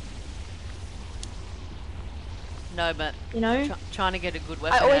them. No, but You know? trying to get a good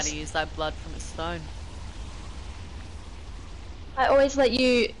weapon always- out of you is like blood from a stone. I always let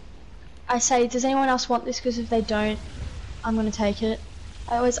you... I say, does anyone else want this? Because if they don't, I'm gonna take it.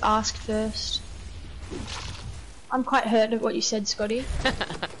 I always ask first. I'm quite hurt at what you said, Scotty.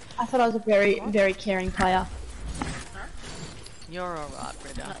 I thought I was a very, very caring player. You're alright,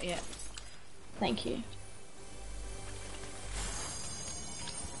 Britta. Not yet. Thank you.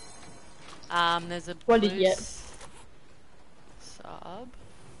 There's a What did you get? Sub.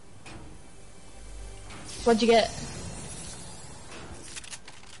 What'd you get?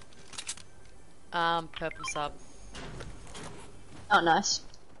 Purple sub. Oh, nice.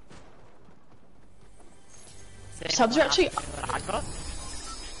 Does Subs are anyone actually... ask me what I got?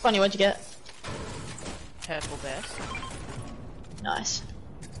 Funny, what'd you get? Purple vest. Nice.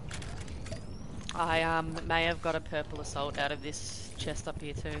 I may have got a purple assault out of this chest up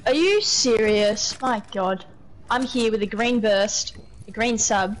here too. Are you serious? My god. I'm here with a green burst, a green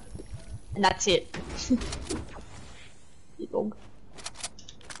sub, and that's it. You dog.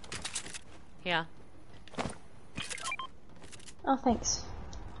 Here. Oh, thanks.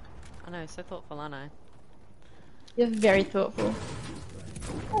 I know, so thoughtful, aren't I? You're very thoughtful.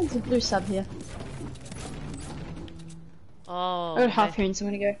 Oh, there's a blue sub here. Oh. I got half hey. here, so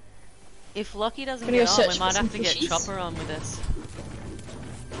I'm gonna go. If Lockie doesn't Gonna get go on, search we for might some have to get fishies. Chopper on with us.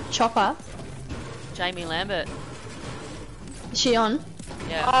 Chopper? Jamie Lambert. Is she on?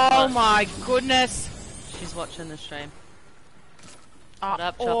 Yeah. Oh what? my goodness! She's watching the stream. I What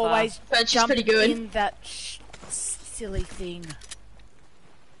up, Chopper? always But she's jump pretty good. in that silly thing.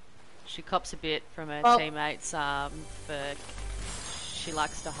 She cops a bit from her Well- teammates, for she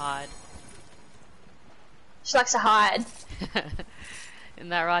likes to hide. She likes to hide. Isn't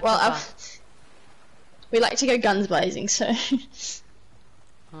that right, Well, Chopper? we like to go guns blazing, so...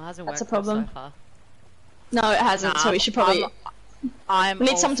 Well, it hasn't that's a worked for us problem. so far. No, it hasn't, so we should probably... I'm We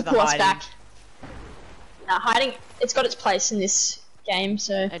need all someone to for pull the us hiding. back. Nah, hiding, it's got its place in this game,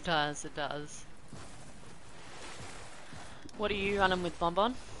 so... It does, it does. What are you running with,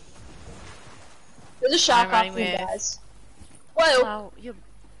 Bonbon? There's a shark I'm running after me, with- guys. Well, Oh,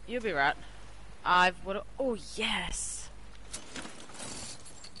 you'll be right. Oh yes.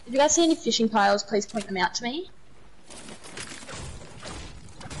 if you guys see any fishing piles, please point them out to me.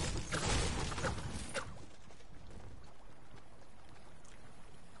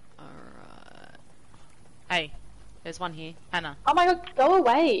 Alright. Hey, There's one here. Anna. Oh my god, go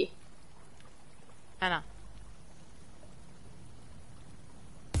away! Anna.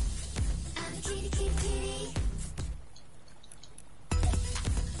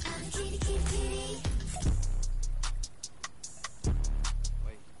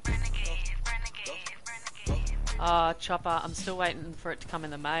 Chopper, I'm still waiting for it to come in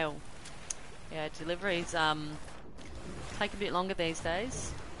the mail. Yeah, deliveries, take a bit longer these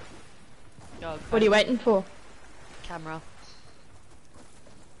days. Go, What are you waiting for? camera.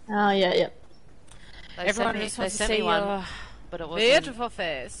 Oh, yeah, yeah. They Everyone sent me, just they wants to sent see me one, your but it wasn't. beautiful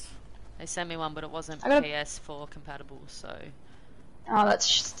face. They sent me one, but it wasn't I gotta- PS4 compatible. So Oh, that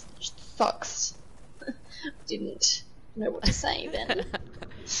sucks. Didn't know what to say then.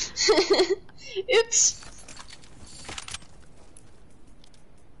 Oops.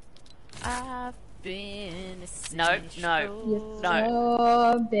 I've been a No, no. Your No.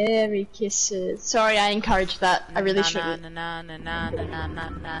 strawberry kisses. Sorry, I encouraged that. I really na, shouldn't. Na na na na na na na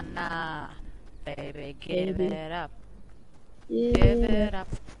na na. Baby, give Baby. it up. Yeah. Give it up.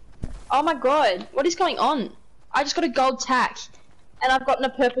 Oh my god, what is going on? I just got a gold tack, and I've gotten a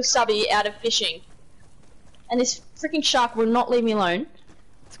purple subby out of fishing. And this freaking shark will not leave me alone.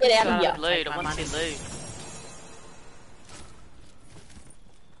 Get out of Good here. loot. Take I my want money. your loot.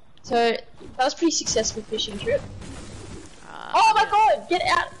 So, that was a pretty successful fishing trip. Uh, Oh my god, get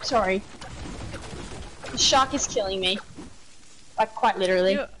out! Sorry. The shark is killing me. Like, quite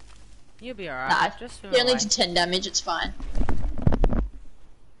literally. You'll be alright. Nah, Just swim he only away. did 10 damage, it's fine.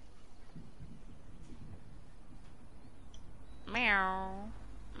 Meow.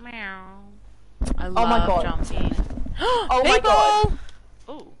 Meow. I Oh my love god. jumping. Oh my god.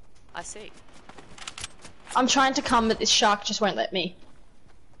 Oh, I see. I'm trying to come, but this shark just won't let me.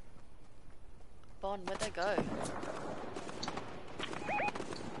 Bon, where'd they go?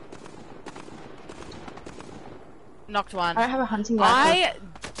 Knocked one. I don't have a hunting rifle. I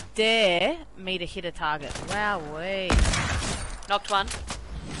dare me to hit a target. Wowee. Knocked one.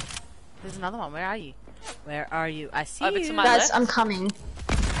 There's another one. Where are you? Where are you? I see Over you. to my Guys, left. I'm coming.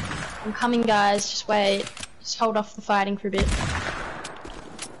 I'm coming, guys. Just wait. Just hold off the fighting for a bit.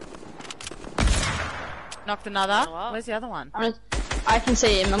 Knocked another. Oh, wow. Where's the other one? I can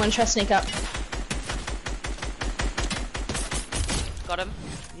see him. I'm gonna try to sneak up. Got him.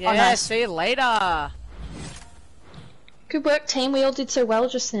 Yeah, nice. see you later. Good work, team. We all did so well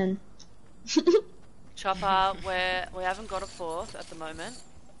just then. Chopper, we haven't got a fourth at the moment.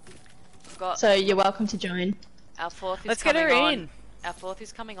 We've got So you're welcome to join. our fourth is Let's get coming her on. in. Our fourth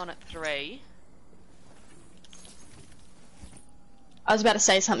is coming on at 3. I was about to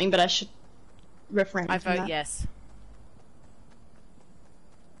say something, but I should refrain I from vote that. yes.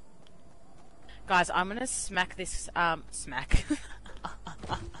 Guys, I'm gonna smack this, smack.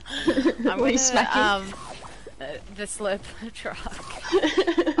 I'm What are you smacking? The slurp truck.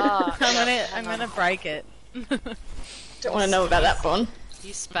 Oh, I'm gonna break it. Don't want to know about that, Bon.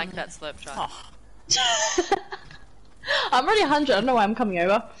 you spanked that slurp truck. Oh, I'm already 100. I don't know why I'm coming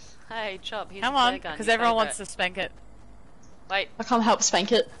over. Hey, Chop, here's come a flare on, gun. because your everyone wants favourite. to spank it. Wait, I can't help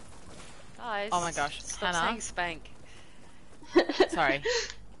spank it. guys. Oh my gosh, Stop Hannah. saying spank. Sorry.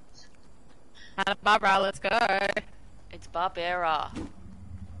 Hannah Barbara, let's go. It's Barbera.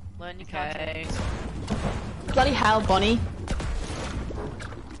 Learn your Okay. cartoons. Bloody hell, Bonnie.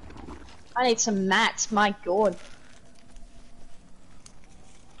 I need some mats, my god.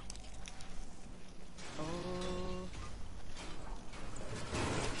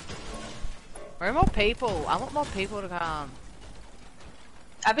 Where are more people? I want more people to come.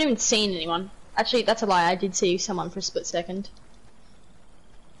 I haven't even seen anyone. Actually, that's a lie. I did see someone for a split second.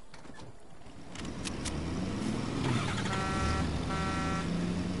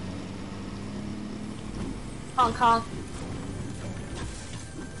 Come on. Alright.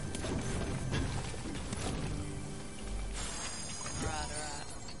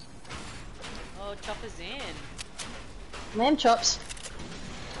 Oh, Chopper's in. Lamb chops.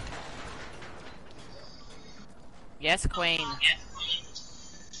 Yes, Queen.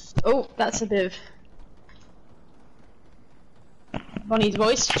 Oh, that's a bit of Bonnie's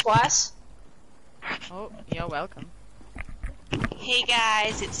voice twice. Oh, you're welcome. Hey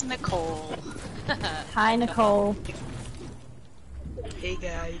guys, it's Nicole. Hi, Nicole. Hey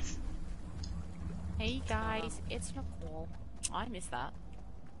guys. Hey guys, it's Nicole. I miss that.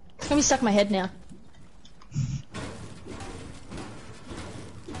 It's gonna be stuck in my head now.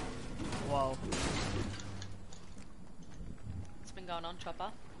 Whoa. What's been going on,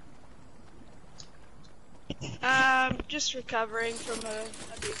 Chopper? Just recovering from a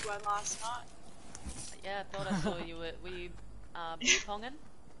big one last night. Yeah, I thought I saw you. Were you beer ponging?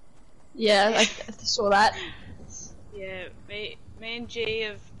 Yeah, I saw that. Yeah, me and G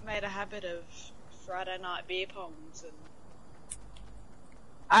have made a habit of Friday night beer pongs, and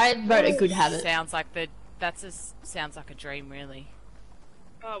I wrote a good habit. Sounds like sounds like a dream, really.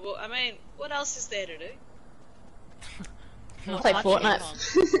 oh well, I mean, what else is there to do? Not Play much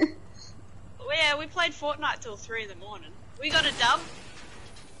Fortnite. beer pong. Well, yeah, we played Fortnite till 3 in the morning. We got a dub.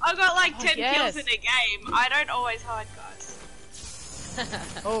 I got like 10 yes. kills in a game. I don't always hide, guys.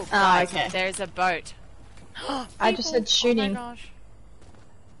 Oh, guys, okay. there's a boat. I just said shooting. Oh my gosh.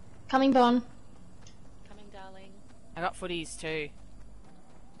 Coming, Bon. Coming, darling. I got footies too.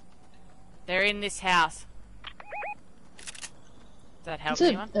 They're in this house. Does that help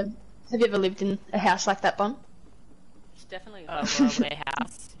anyone? Have you ever lived in a house like that, Bon? It's definitely. Oh, well, a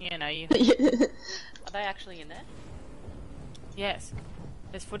warehouse. You know, you. Are they actually in there? Yes.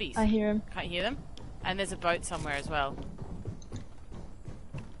 There's footies. I hear him. Can't you hear them? And there's a boat somewhere as well.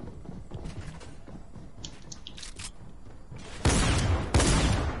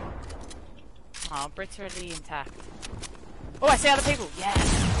 Oh, Brit's already intact. Oh, I see other people. Yes.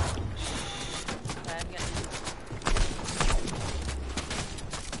 Okay, I'm getting.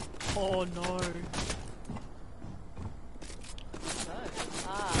 Oh no. So,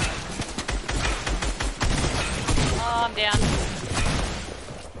 oh, I'm down.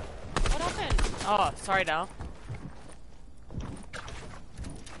 What happened? Oh, sorry, Dal.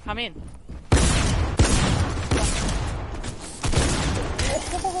 Come in.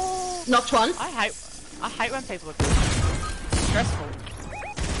 Knocked one. I hate when people are good. Stressful.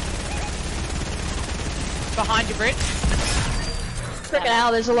 Behind you, Brit. Frickin'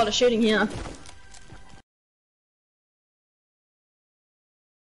 hell, there's a lot of shooting here.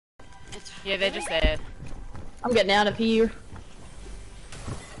 Yeah, they're just there. I'm getting out of here.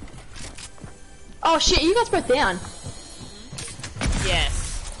 Oh shit, you guys both down.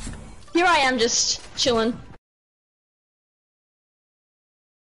 Yes. Here I am just chilling.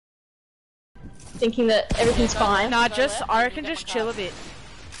 Thinking that everything's fine. Nah, I reckon just chill a bit.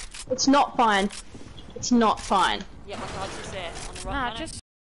 It's not fine. It's not fine. Yeah, my car's just there on the rock. Nah, Manor. just.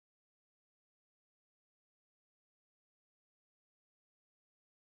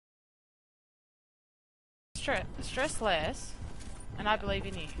 Stress less, and I believe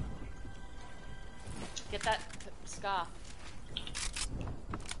in you. Get that scarf.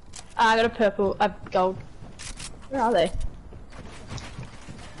 I got a purple, gold. Where are they?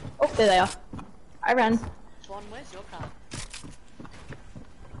 Oh, there they are. I ran. Swan, where's your car?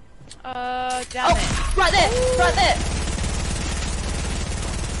 Damn it. Oh, right there! Right there!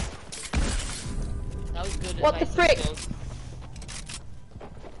 That was good. What the frick?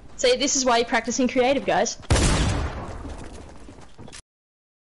 See, this is why you're practicing creative, guys.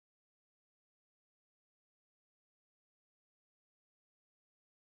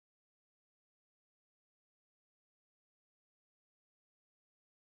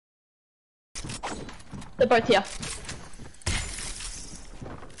 They're both here.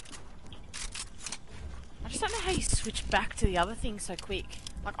 I just don't know how you switch back to the other thing so quick.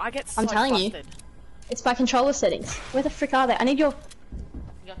 Like, I get so I'm telling you. flustered. It's by controller settings. Where the frick are they? I need your...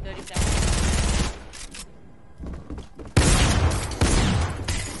 You got 30 seconds.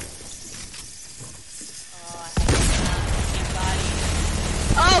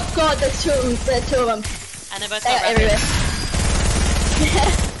 Oh god, there's two of them. There's two of them. And they're both They got are everywhere.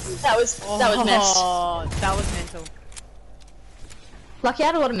 rabbits. that was mess. Oh, that was mental. Lucky I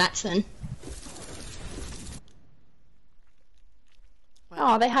had a lot of mats then.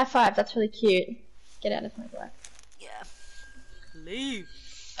 Oh, they high five. That's really cute. Get out of my way. Yeah. Leave.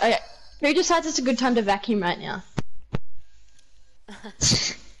 Okay. Who decides it's a good time to vacuum right now?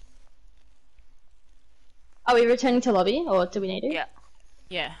 Are we returning to lobby, or do we need to? Yeah.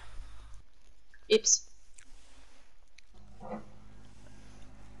 Yeah. Ips.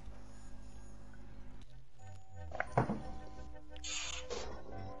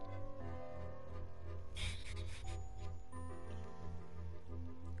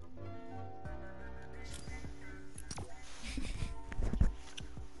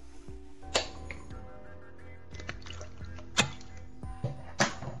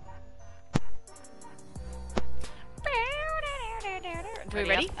 Are we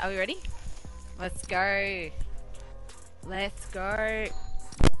ready? Are we ready? Let's go. Let's go.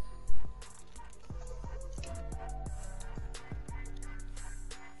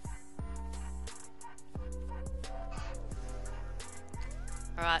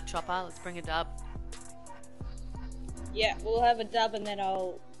 Alright, Chopper, let's bring a dub. Yeah, we'll have a dub and then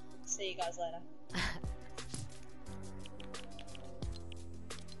I'll see you guys later.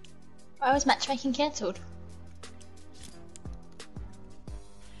 Why was matchmaking cancelled?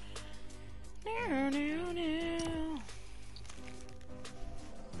 No, no, no.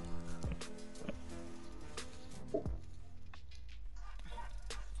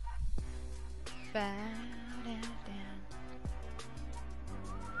 Bow down, down.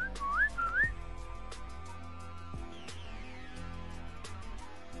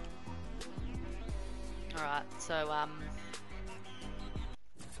 Alright, so,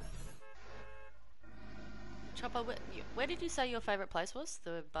 Chopper, where did you say your favourite place was?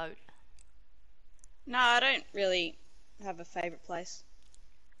 The boat? No, I don't really have a favourite place.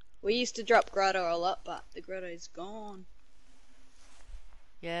 We used to drop grotto a lot, but the grotto's gone.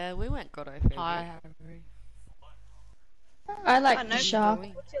 Yeah, we went grotto for a bit. I like I know the shark.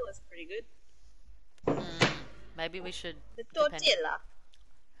 Tortilla's pretty good. Maybe we should... The tortilla.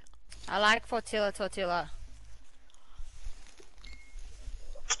 I like tortilla.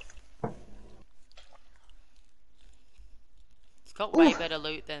 It's got way Ooh. better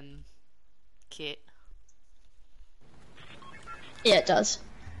loot than Kit. Yeah, it does.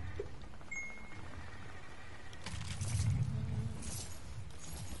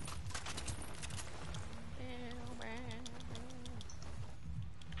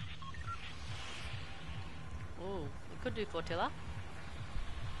 Ooh, we could do Fortilla.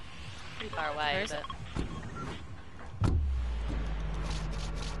 Pretty far away, Where is but...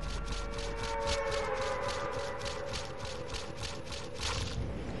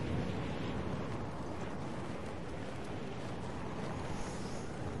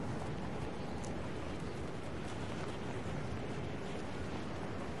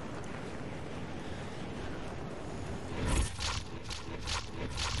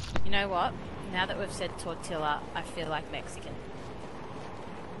 You know what? Now that we've said tortilla, I feel like Mexican.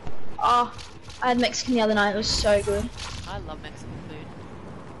 Oh, I had Mexican the other night. It was so good. I love Mexican food.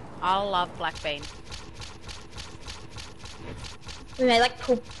 I love black bean. We made like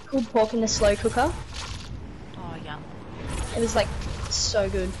pulled pork in the slow cooker. Oh, yum. It was like so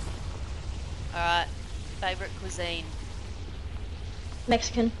good. Alright, favourite cuisine?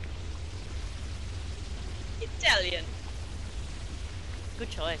 Mexican. Italian. Good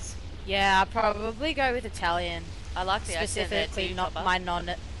choice. Yeah, I'll probably go with Italian. I like the accent there Specifically, too, not Chopper. my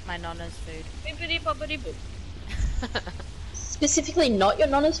nonna's food. Bippity boppity boop. Specifically not your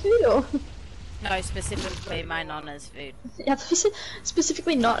nonna's food, or? No, specifically my nonna's food. Yeah,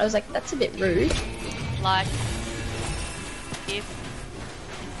 specifically not. I was like, that's a bit rude. Like,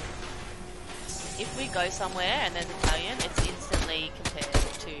 if we go somewhere and there's Italian, it's instantly compared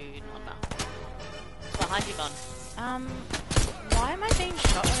to Nonna. Behind you, gone. Why am I being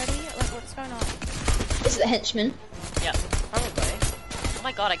shot already? Like, what's going on? Is it the henchman? Yep. Probably. Oh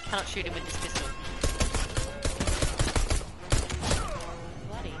my god, I cannot shoot him with this pistol.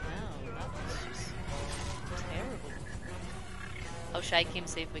 Bloody hell, that was just terrible. I'll shake him,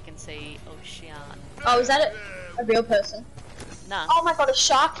 see if we can see Ocean. Oh, is that a real person? Nah. Oh my god, a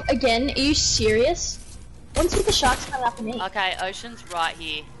shark again? Are you serious? When's with the sharks coming after me? Okay, Ocean's right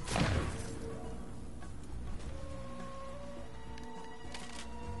here.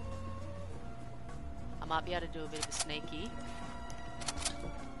 I might be able to do a bit of a sneaky.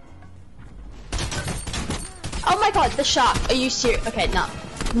 Oh my god, the shark. Are you serious? Okay, no.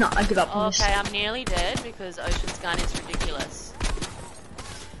 No, I give up on this. Okay, I'm nearly dead because Ocean's gun is ridiculous.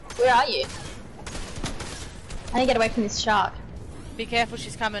 Where are you? I need to get away from this shark. Be careful,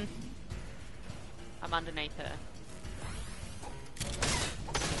 she's coming. I'm underneath her.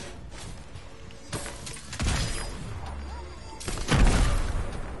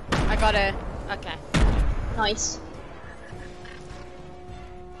 I got her. Okay. Nice.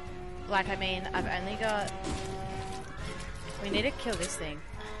 Like, I mean, I've only got... We need to kill this thing.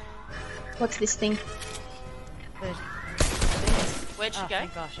 What's this thing? This. Where'd she Oh, go?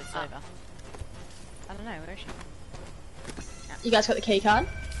 thank gosh, it's over. I don't know, where is she? You guys got the key card?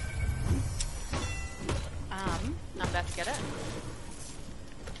 I'm about to get it.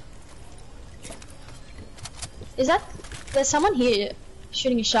 Is that... There's someone here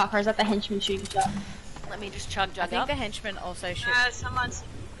shooting a shark, or is that the henchman shooting a shark? Let me just chug I jug think up. the henchman also shoots. Someone's...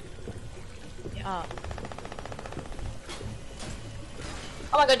 Oh,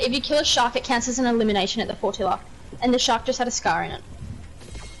 Oh my god, if you kill a shark, it counts as an elimination at the Fortilla. And the shark just had a scar in it.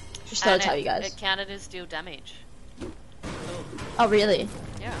 Just thought I'd tell you guys. It counted as deal damage. Oh really?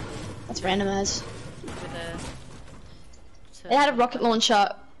 Yeah. That's random as. With a... It had a rocket launcher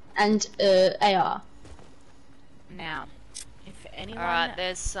and AR. now, if anyone... Alright,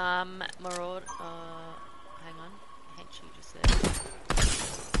 there's some maraud... hang on. Henchy just there.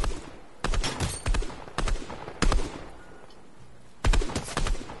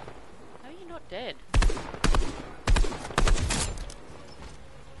 How are you not dead?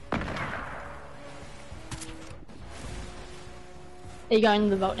 Are you going to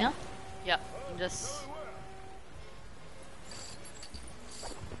the vault now? Yep, I'm just...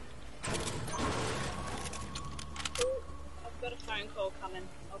 I've got a phone call coming.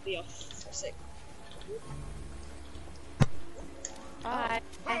 I'll be off for a sec. Bye.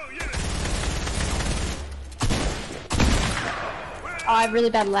 Oh, I have really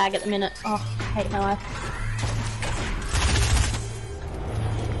bad lag at the minute. Oh, I hate my life.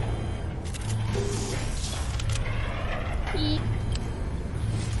 Eek.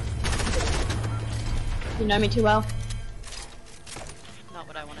 You know me too well. Not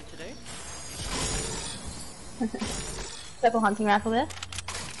what I wanted to do. Purple hunting rifle there.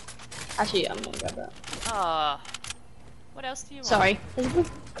 Actually, I'm gonna grab that. Oh. What else do you want? Sorry.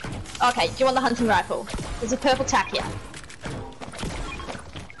 Okay, do you want the hunting rifle? There's a purple tack here.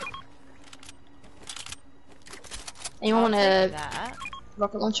 Anyone want I'll a take that.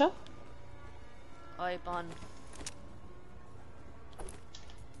 rocket launcher? Oi, Bon.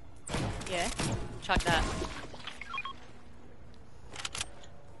 Yeah. Chug that.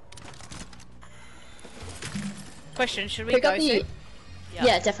 Question, should we Who go got the... soon?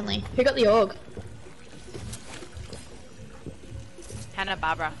 Yeah, definitely. Who got the org? Hannah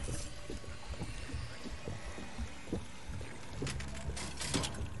Barbara.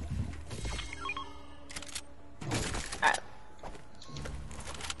 Alright.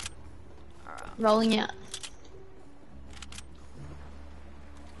 Rolling out.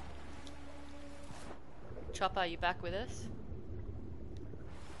 Chopper, are you back with us?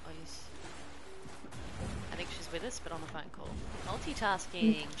 Oh, yes. I think she's with us, but on the phone call.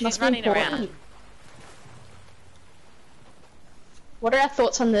 Multitasking. Must She's be running important. around. What are our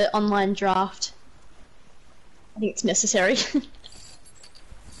thoughts on the online draft? I think it's necessary.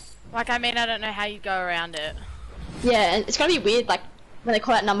 Like, I mean, I don't know how you'd go around it. Yeah, and it's gonna be weird, like, when they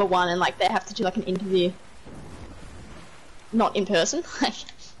call out number one and, like, they have to do, like, an interview. Not in person. Like,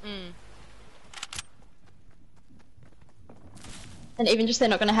 and even just they're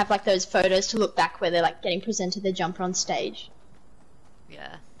not gonna have, like, those photos to look back where they're, like, getting presented their jumper on stage.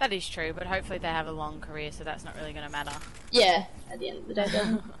 Yeah. That is true, but hopefully they have a long career, so that's not really going to matter. Yeah, at the end of the day,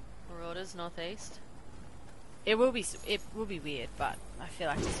 though. Marauders, northeast. It will be weird, but I feel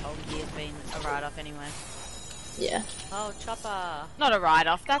like this whole year's been a write-off anyway. Yeah. Oh, Chopper. Not a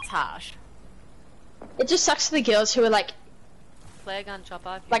write-off, that's harsh. It just sucks for the girls who are, like, flare gun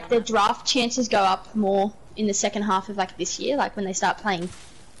chopper. If you like want the it. draft chances go up more in the second half of like this year, like when they start playing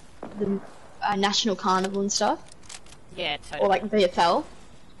the National Carnival and stuff, Yeah, totally. or like VFL,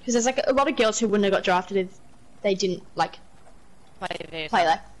 because there's like a lot of girls who wouldn't have got drafted if they didn't like play play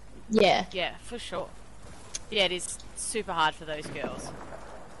like, yeah. Yeah, for sure. Yeah, it is super hard for those girls.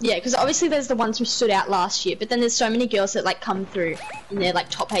 Yeah, because obviously there's the ones who stood out last year, but then there's so many girls that like come through in their like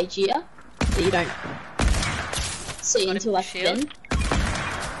top age year that you don't see Got until him, like shield. then.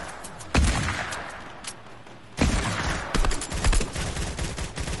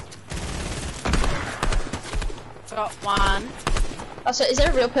 Got one. Oh, so is there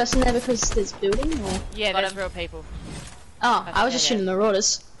a real person there because there's building, or? Yeah, Got there's him. real people. Oh, That's I was just okay, shooting the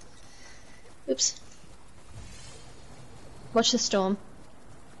Marauders. Oops. Watch the storm.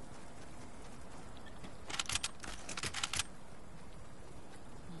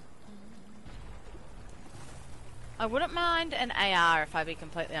 I wouldn't mind an AR if I be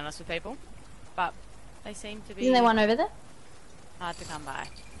completely honest with people, but they seem to be Isn't there one over there? hard to come by.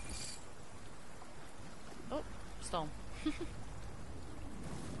 Oh, storm.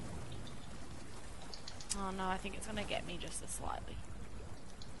 Oh no, I think it's gonna get me just as slightly.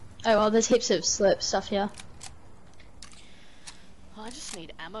 Oh well, there's heaps of slurp stuff here. Oh, I just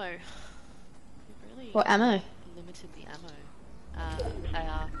need ammo. We really What ammo? limited the ammo.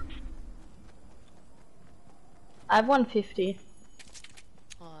 AR. I have 150.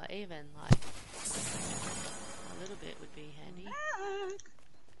 Oh, even like a little bit would be handy.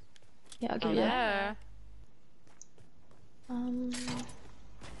 Yeah, I'll give Oh, you that. Yeah.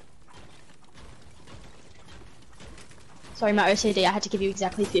 Sorry, my OCD, I had to give you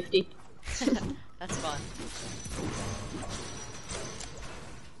exactly 50. That's fine.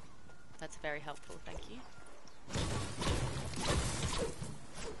 That's very helpful, thank you.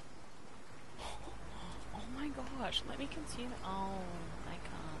 Oh my gosh, let me consume. Oh, I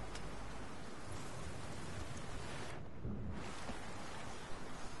can't.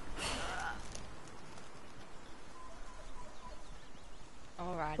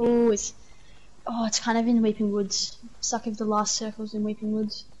 Alrighty. It's kind of in Weeping Woods. Stuck if the last circle's in Weeping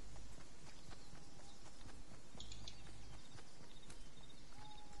Woods.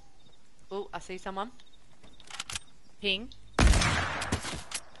 Oh, I see someone. Ping.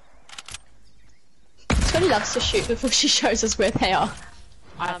 Scotty loves to shoot before she shows us where they are.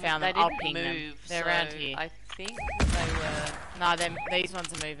 I found they them. I'll didn't ping them. move, They're so around here. I think they were. No, these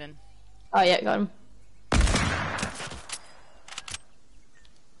ones are moving. Oh yeah, got him.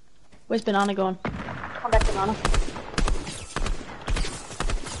 Where's Banana gone? Come back, Banana.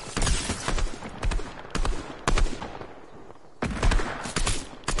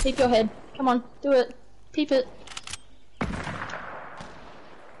 Peep your head. Come on, do it. Peep it.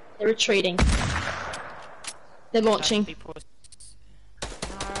 They're retreating. They're launching. No.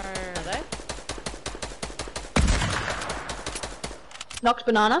 Are they? Knocked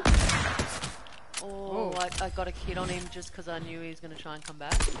Banana. Oh, I got a hit on him just because I knew he was going to try and come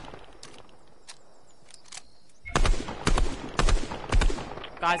back.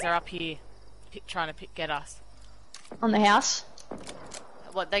 Guys are up here, trying to get us. On the house.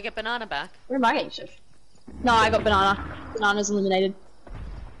 What, they get banana back? Where am I getting shit? No, I got Banana. Banana's eliminated.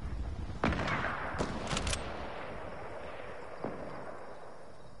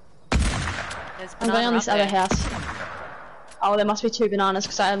 There's I'm banana going on this up other there. house. Oh, there must be 2 bananas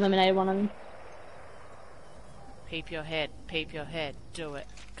because I eliminated one of them. Peep your head, do it.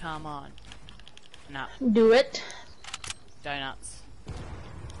 Come on. Nah, Do it. donuts.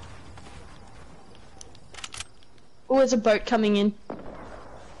 Oh, there's a boat coming in.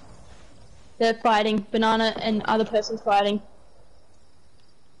 They're fighting. Banana and other person's fighting.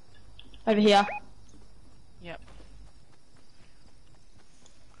 Over here. Yep.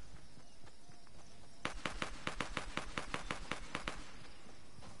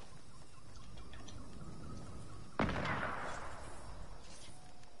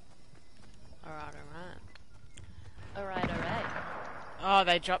 Alright. Oh,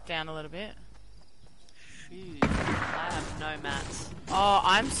 they dropped down a little bit. Shoot, I have no mats. Oh,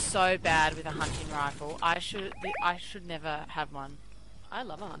 I'm so bad with a hunting rifle. I should never have one. I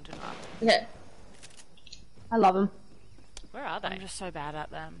love a hunting rifle. Okay. I love them. Where are they? I'm just so bad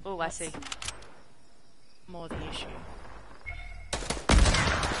at them. Oh, I see. More the issue.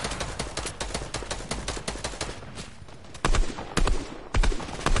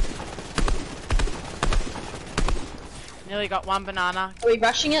 Nearly got one banana. Are we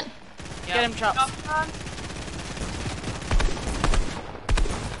rushing it? Get him, Chops.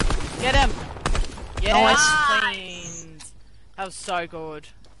 Get him! Yes, cleaned. That was so good.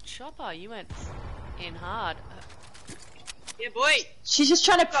 Chopper, you went in hard. Yeah, boy. She's just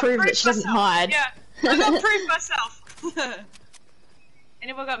trying to prove that she doesn't hide. Yeah, I got to prove myself.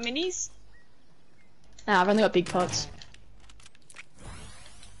 Anyone got minis? Nah, I've only got big pots.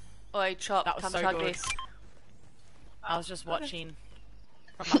 Oi, Chop, That was come so tug good. this. I was just watching.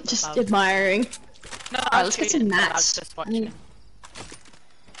 From up Just above. admiring. No, Alright, let's get some I was mats. just watching.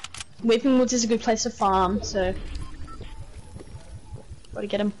 Weeping Woods is a good place to farm, so gotta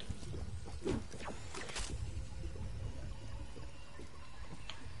get them.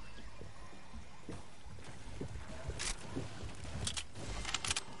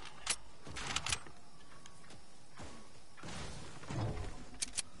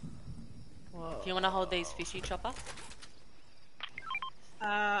 Do you want to hold these fishy, Chopper?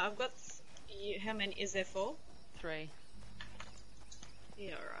 I've got. How many is there? 4? 3.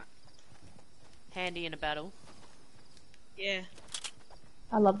 Yeah, alright. Handy in a battle. Yeah.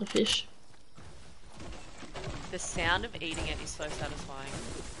 I love the fish. The sound of eating it is so satisfying.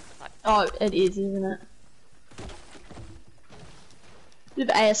 Like, Oh, it is, isn't it? Bit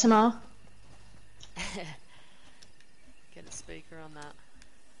of ASMR. get a speaker on that.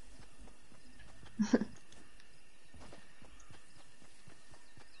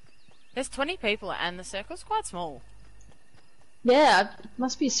 There's 20 people and the circle's quite small. Yeah,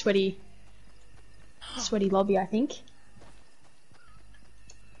 must be a sweaty lobby, I think.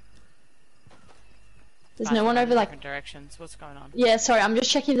 There's no one over like. Different directions. What's going on? Yeah, sorry, I'm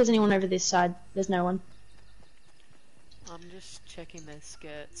just checking if there's anyone over this side. There's no one. I'm just checking their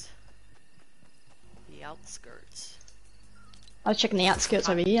skirts. The outskirts. I was checking the outskirts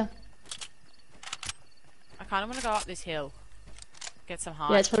over here. I kind of want to go up this hill. Get some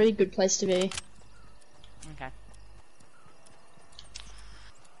height. Yeah, it's probably a good place to be. Okay.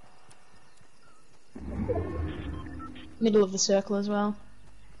 Middle of the circle as well.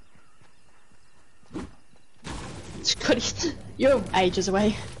 Scotty, you're ages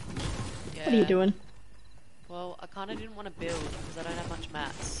away. Yeah. What are you doing? Well, I kind of didn't want to build because I don't have much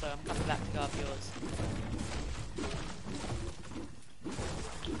mats, so I'm coming back to go up yours.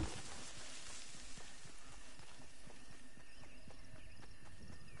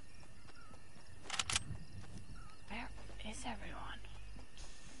 Where is everyone?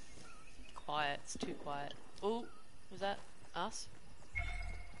 Quiet, it's too quiet. Oh, was that us?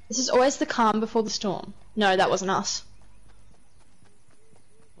 This is always the calm before the storm. No, that wasn't us.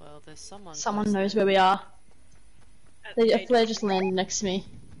 Well, there's someone. Someone close knows there. where we are. Okay. A flare just landed next to me.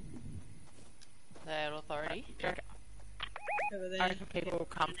 They're authority. Over I there. reckon people will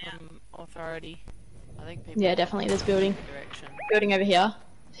come from authority. I think people. Yeah, definitely. There's building. Direction. Building over here.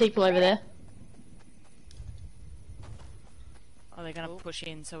 People over there. Oh, they're going to Cool. push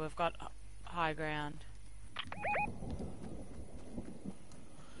in, so we've got high ground.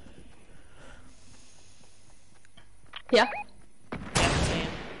 Yeah. Yeah, see 'em.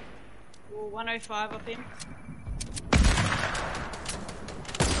 Ooh, 105 up in.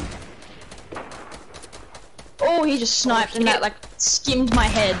 Oh, he just sniped and that like skimmed my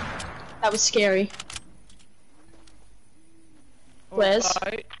head. That was scary. Oh, Where's?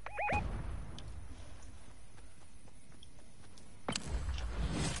 boat.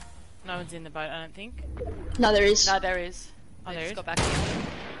 No one's in the boat, I don't think. No, there is. No, there is. Oh, They there just is? got back in.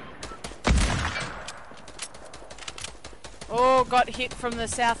 Oh, got hit from the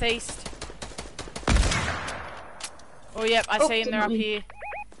southeast. Oh, yep, I Oh, see them. They're up didn't we- here.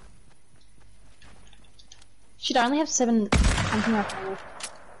 Should I only have 7 hunting rifle?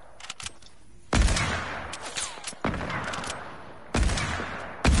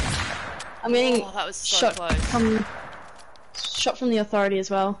 I'm getting Oh, that was so shot close. from the authority as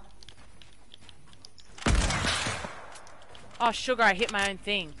well. Oh, sugar, I hit my own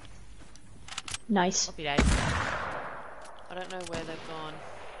thing. Nice. Happy days. I don't know where they've gone.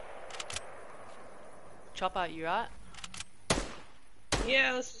 Chopper, you right?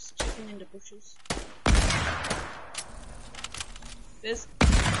 Yeah, I was just checking into bushes. There's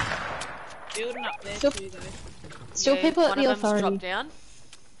building up there Still- too, though. Still Yeah, people at one the of them's authority. dropped down.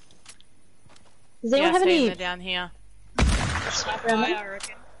 Does anyone Yeah, have I see any? them. They're down here. sniper ammo? I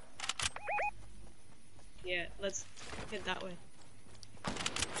reckon. Yeah, let's head that way.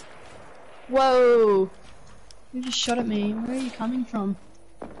 Whoa! You just shot at me. Where are you coming from?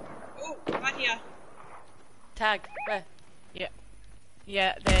 Oh, right here. Tag, where?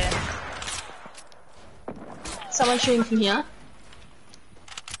 Yeah, they're... Someone shooting from here.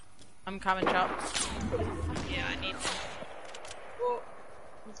 I'm coming, Chop. Yeah, I need them. Oh,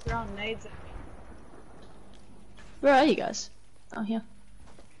 he's throwing nades at me. Where are you guys? Oh, here.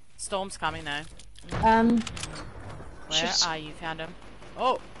 Storm's coming, though. Where Where are you? Found him.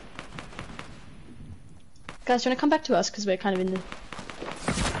 Oh! Guys, do you want to come back to us? Because we're kind of in the...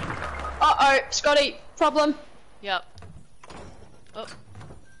 Uh-oh, Scotty, problem. Yep. Oh,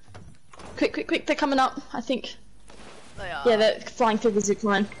 Quick, quick, quick, they're coming up, I think. they are. Yeah, they're flying through the zip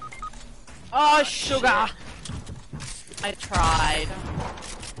line. Oh, sugar! I tried.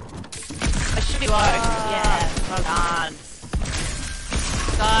 I should be low. Yeah, well done.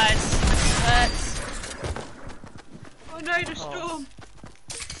 Guys, hurts. Oh no, the storm!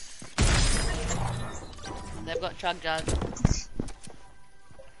 They've got chug jug.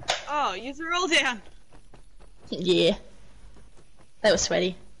 Oh, you are all down. Yeah. That was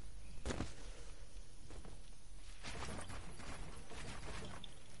sweaty.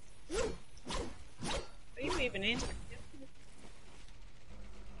 Are you even in?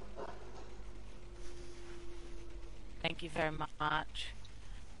 Thank you very much.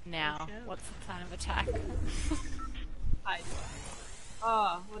 Now, Sure. what's the plan of attack? Hi.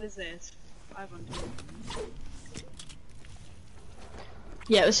 Oh, what is this? 512.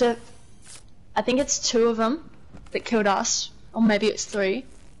 Yeah, it was I think it's 2 of them that killed us. Or maybe it's 3.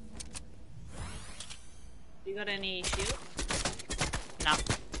 You got any shield? No.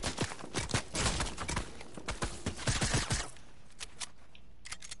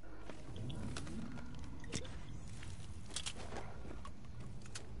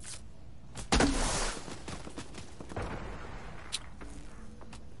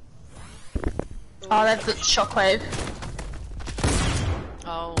 Oh, that's the shockwave.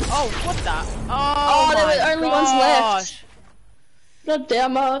 Oh, Oh, what the? Oh, there my were only ones gosh. left. God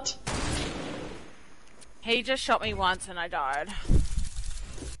damn it. He just shot me once and I died.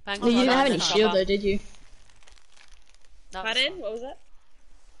 thanks Well, you for didn't have joining any us, shield Chopper. though, did you? That was Pardon? fun. What was that?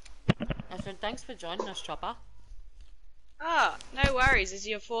 I said thanks for joining us, Chopper. Ah, no worries. Is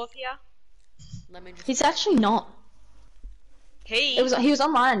your 4th here? Let me just. He's actually not. He He was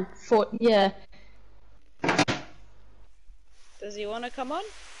online for, yeah. does he want to come on?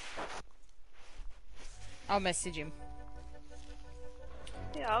 I'll message him.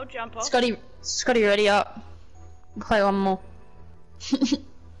 Yeah, I'll jump off. Scotty, ready up. We'll play one more.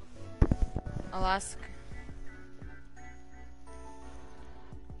 I'll ask.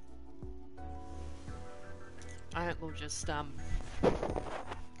 I think we'll just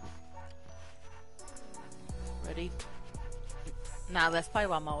ready. Nah, let's play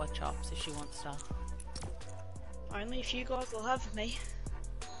one more with Chops if she wants to. Only if you guys will have me.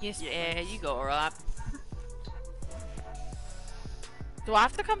 Yes. Yeah, you go alright. Do I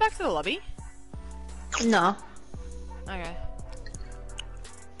have to come back to the lobby? No, Okay.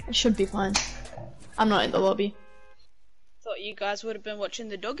 it should be fine. I'm not in the lobby. Thought you guys would have been watching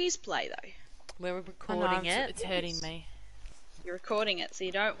the doggies play though. We're I know, recording it's it. hurting me. You're recording it, so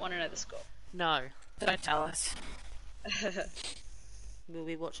you don't want to know the score. No, Don't tell us. we'll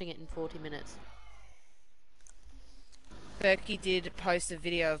be watching it in 40 minutes. Berkey did post a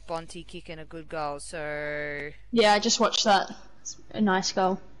video of Bonty kicking a good goal, so... Yeah, I just watched that. It's a nice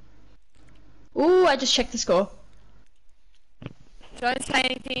goal. Ooh, I just checked the score. Don't say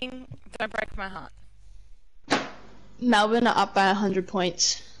anything, don't break my heart. Melbourne are up by 100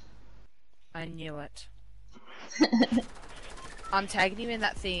 points. I knew it. I'm tagging him in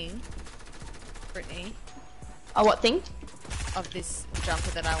that thing, Brittany, Oh, what thing? of this jumper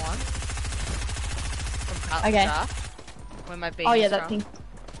that I want. From Carlton Okay. Star. Where my beam Oh yeah, is that from. thing.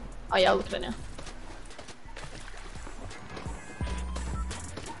 Oh yeah, I'll look at it now.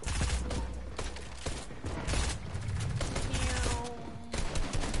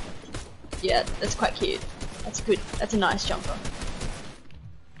 Yeah, that's quite cute. That's good. That's a nice jumper.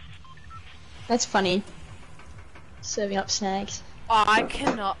 That's funny. Serving up snags. I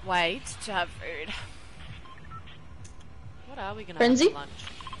cannot wait to have food. What are we gonna Frenzy? have for lunch?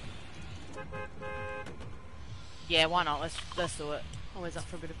 Yeah, why not? Let's do it. Always up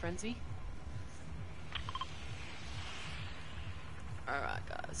for a bit of frenzy. Alright,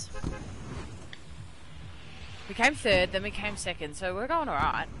 guys. We came third, then we came second, so we're going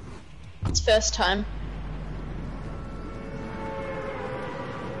alright. It's first time.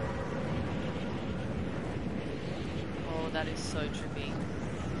 Oh, that is so trippy.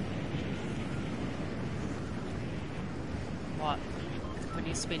 What? When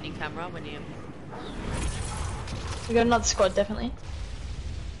you're spinning camera, when you... We got another squad, definitely.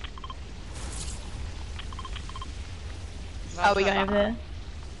 Are we going over there?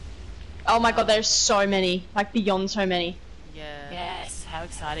 Oh my god, there's so many. Like, beyond so many. Yeah. Yes, how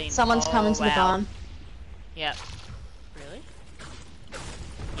exciting. Someone's Oh, coming to the wow. barn. Yep, Really?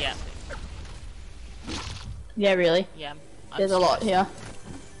 yep, Yeah, really. yeah. There's a lot here.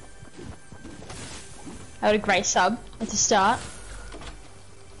 I got a grey sub at the start.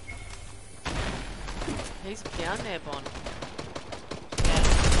 He's down there, Bon.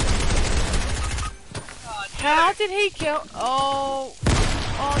 How did he kill? Oh.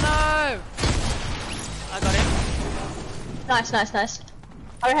 Oh no. I got him. Nice.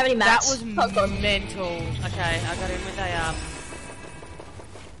 I don't have any That mats. was Oh, God. mental. Okay, I got him with a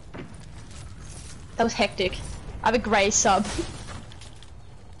That was hectic. I have a grey sub.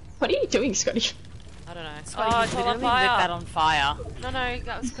 What are you doing, Scotty? I don't know. Scotty, Oh, you it's all on literally lit fire. that on fire. No,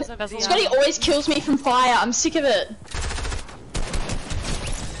 that was because of the... Scotty always kills me from fire. I'm sick of it.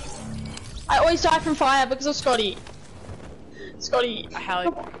 I always die from fire because of Scotty. Scotty. A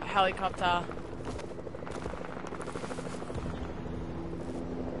helicopter.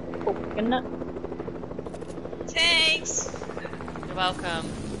 Oh, goodness. Thanks! You're welcome.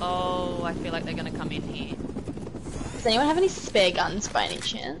 Oh, I feel like they're gonna come in here. Does anyone have any spare guns by any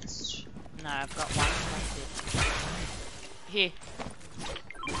chance? No, I've got one. That's it. Here.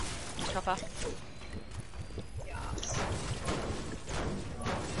 Chopper.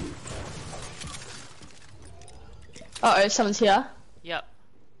 Uh oh, someone's here. Yep.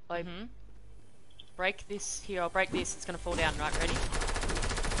 Like, break this. Here, I'll break this. It's gonna fall down, right? Ready?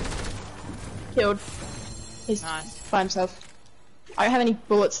 Killed. He's Nice. by himself. I don't have any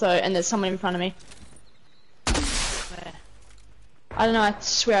bullets though, and there's someone in front of me. Where? I don't know, I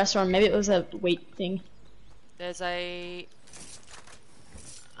swear I saw him. Maybe it was a wheat thing. There's a...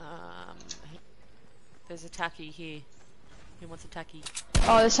 There's a tacky here. Who wants a tacky?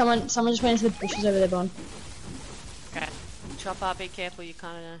 Oh, there's someone just went into the bushes over there, Bon. Okay. Chopper, be careful, you're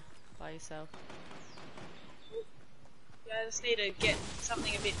kinda by yourself. You just need to get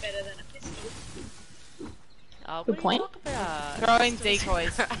something a bit better than a pistol. Oh, Good point. What are you talking about? Throwing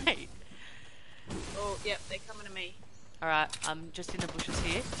Pistols. decoys. Right. Oh, yep, they're coming to me. Alright, I'm just in the bushes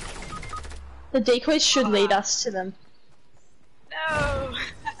here. The decoys should lead us to them. No!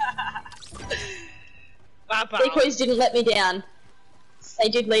 Bye-bye. Decoys didn't let me down. They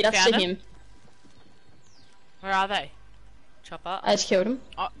did lead us Found to him? him. Where are they? Chopper. I just killed him.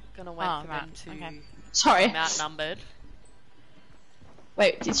 Gonna wait for them to okay. Sorry. come outnumbered.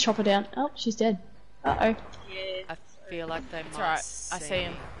 Wait, is Chopper down? Oh, she's dead. Uh-oh. Yeah. I feel like they might alright, I see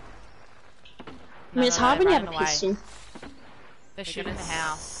him. I mean, it's hard when you have a running away. pistol. They're They're shooting gonna the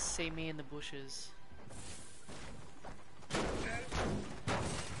house. see me in the bushes.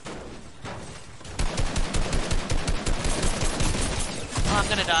 Oh, I'm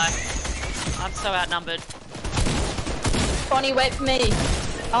gonna die. I'm so outnumbered. Bonnie, wait for me.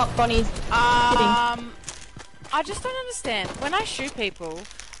 Oh, Bonnie's kidding. I just don't understand. When I shoot people,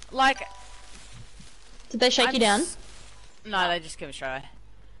 like... Did they shake you down? No, they just give it a try.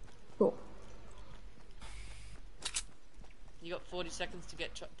 Cool. You got 40 seconds to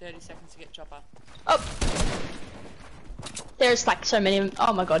get 30 seconds to get Chopper. Oh! There's like so many of them.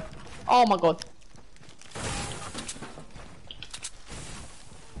 Oh my god. Oh my god.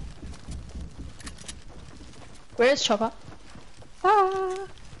 Where is Chopper? Ah!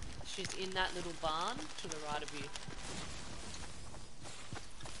 She's in that little barn to the right of you.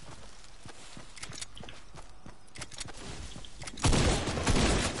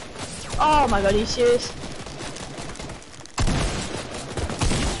 Oh my god, are you serious?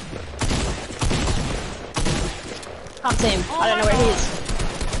 Can't see him. I don't know where he is.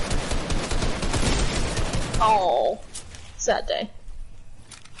 Oh. Sad day.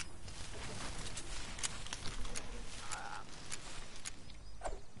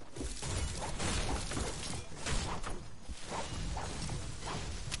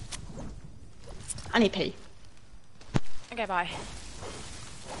 I need pee. Okay, bye.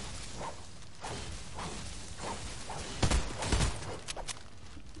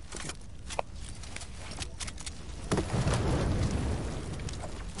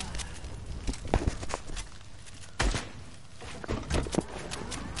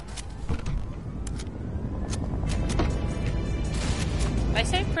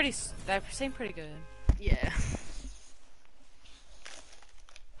 They seem pretty good. Yeah.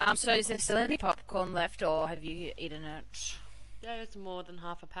 So is there still any popcorn left, or have you eaten it? Yeah, it's more than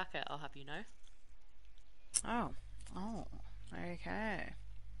half a packet, I'll have you know. Oh, okay.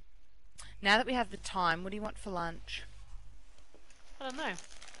 Now that we have the time, what do you want for lunch? I don't know.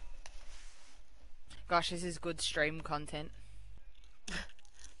 Gosh, this is good stream content.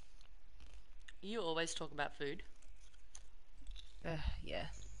 You always talk about food. Yeah.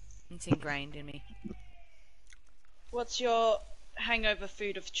 It's ingrained in me. What's your hangover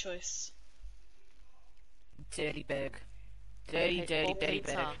food of choice? Dirty burg. Dirty Or burg.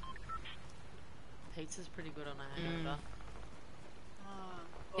 pizza. Pizza's pretty good on a hangover.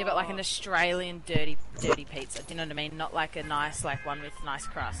 Yeah, but like an Australian dirty pizza. Do you know what I mean? Not like a nice, like one with nice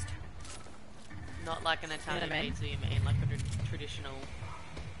crust. Not like an Italian what I mean? pizza, you mean? Like a traditional...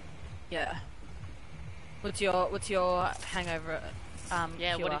 Yeah. What's your hangover?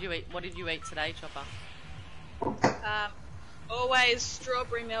 Yeah, cure? what did you eat? What did you eat today, Chopper? Always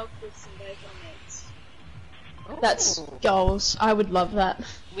strawberry milk with some bacon and eggs. That's Ooh. goals. I would love that.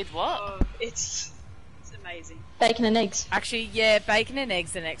 With what? Oh, it's amazing. Bacon and eggs. Actually, yeah, bacon and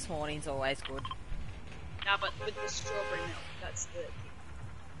eggs the next morning's always good. No, but with the strawberry milk, that's the...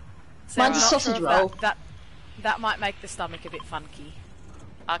 So Mine's I'm a not sausage sure if roll. That might make the stomach a bit funky.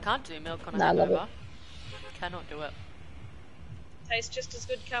 I can't do milk on a No, I love hangover. Cannot do it. Tastes just as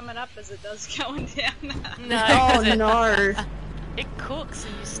good coming up as it does going down. No, Oh 'cause no. it cooks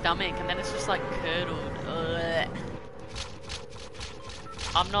in your stomach and then it's just like curdled. Ugh.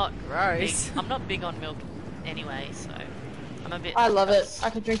 I'm not Gross. big. I'm not big on milk anyway, so I'm a bit. I love it. lactose- I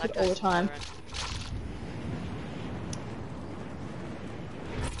could drink it all the lactose time. intolerant.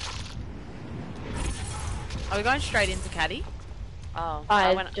 Are we going straight into Caddy? Oh,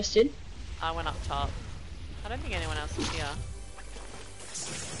 I went. just did. I went up top. I don't think anyone else is here.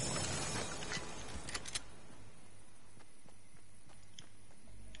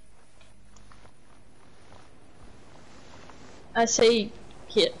 I see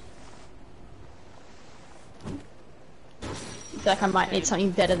Kit. I feel like I might need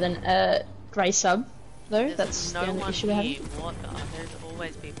something better than a grey sub, though. There's That's no the only one issue I here. have. What the? There's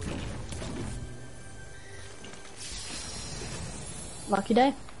always people here. Lucky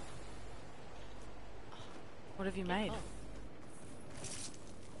day. What have you made?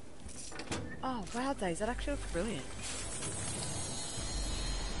 Oh wow, Days, that actually looks brilliant.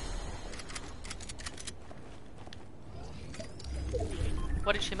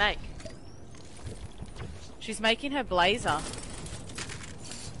 What did she make? She's making her blazer.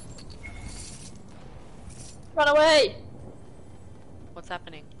 Run away! What's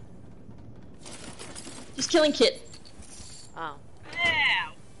happening? Just killing Kit. Oh.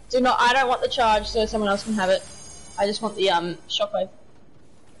 Ow! I don't want the charge so someone else can have it. I just want the shockwave.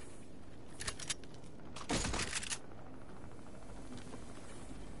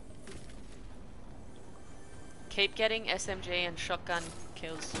 Keep getting SMG and shotgun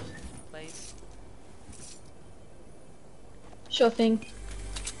kills, please. Sure thing.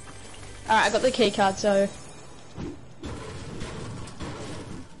 Alright, I got the key card, so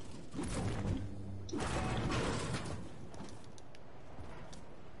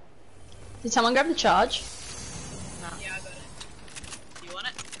did someone grab the charge? Yeah, I got it. You want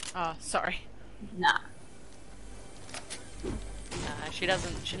it? Oh, sorry. Nah. She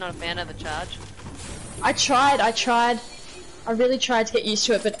doesn't. She's not a fan of the charge. I tried. I really tried to get used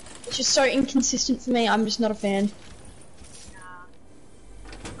to it, but it's just so inconsistent for me. I'm just not a fan. Nah.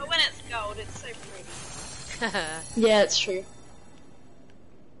 But when it's gold, it's so pretty. Yeah, it's true.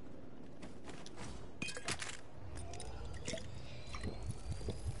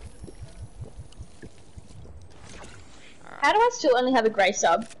 How do I still only have a grey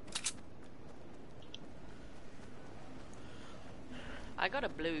sub? I got a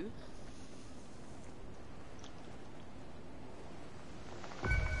blue.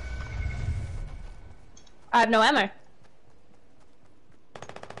 I have no ammo.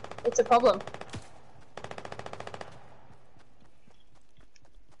 It's a problem.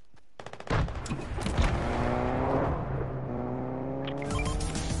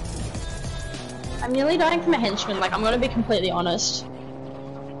 I'm nearly dying from a henchman, like, I'm gonna be completely honest.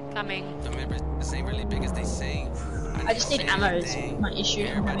 Coming. This ain't really big as they say. I just need ammo is my issue.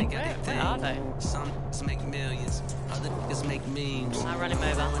 Everybody got Where their are thing. they? Some make millions, other niggas make memes. I run him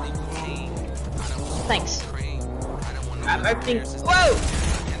over. Thanks. I'm I'm opening.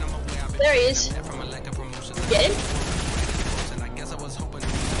 Whoa! There he is. Get him?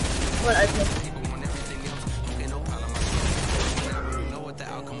 I'm gonna open it.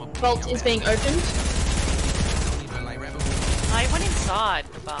 Vault is being opened. I went inside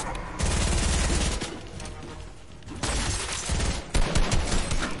the bar.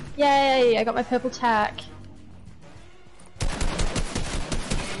 Yay! I got my purple tack.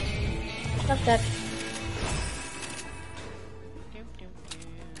 Love that.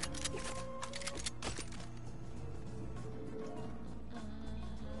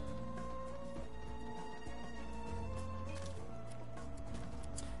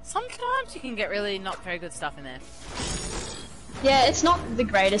 Sometimes you can get really not very good stuff in there. Yeah, it's not the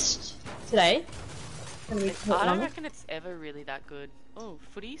greatest today. Gonna be I completely don't honest. reckon it's ever really that good. Oh,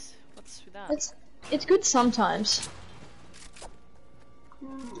 footies? What's with that? It's good sometimes.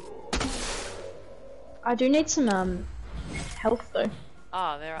 I do need some health though.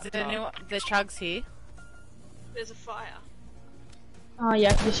 Oh, they're up Is it top. there's chugs here. There's a fire. Oh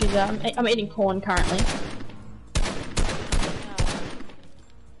yeah, I can just use that. I'm eating corn currently.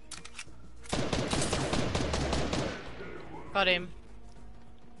 Got him.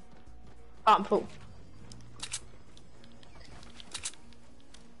 Oh, I'm full.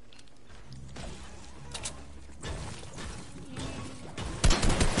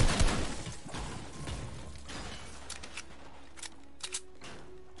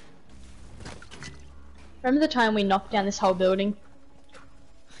 Remember the time we knocked down this whole building?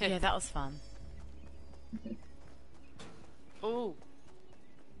 Yeah, that was fun. Ooh.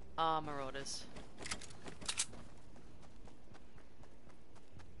 Ah, marauders.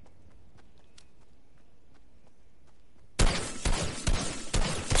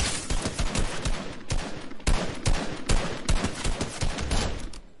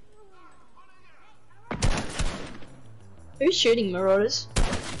 Who's shooting marauders?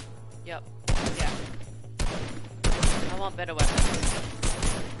 Yep. Yeah. I want better weapons.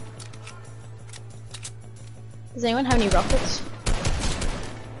 Does anyone have any rockets?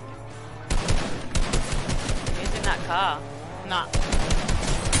 Who's in that car? Nah.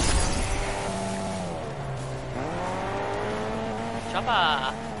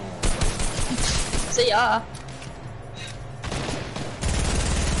 Chopper! See ya.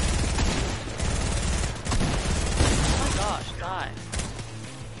 Oh my gosh, die.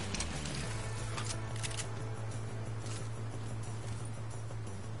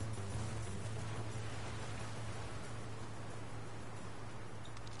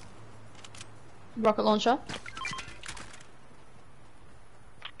 Rocket launcher.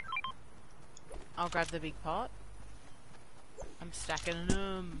 I'll grab the big pot. I'm stacking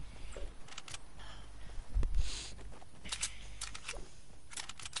them.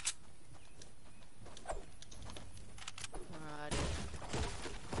 Alrighty.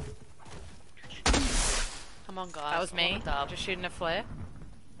 Come on, guys. That was I me. want a dub. Just shooting a flare.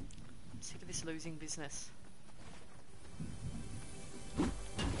 I'm sick of this losing business.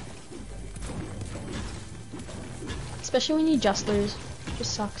 Especially when you just lose. It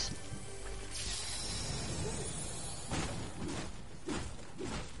just sucks.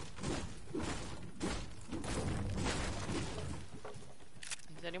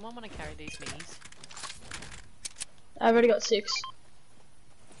 Does anyone want to carry these minis? I've already got 6.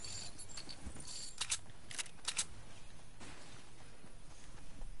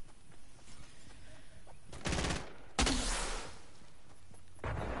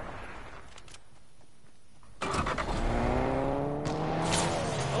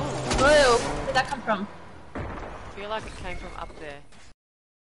 Whoa, where did that come from? I feel like it came from up there.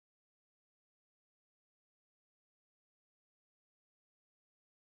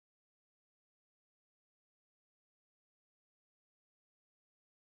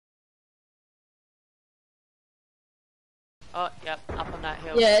 Oh, yep, up on that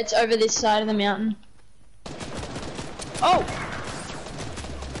hill. Yeah, it's over this side of the mountain. Oh!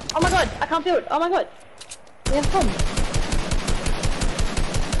 Oh my god, I can't feel it. Oh my god. We have a problem.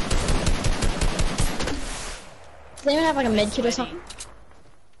 Does anyone have like a med kit or something?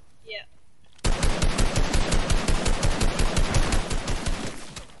 Yeah.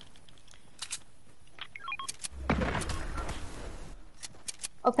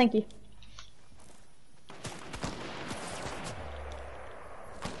 Oh, thank you.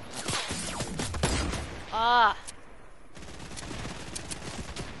 Ah!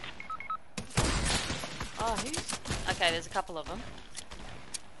 Oh, who's... Okay, there's a couple of them.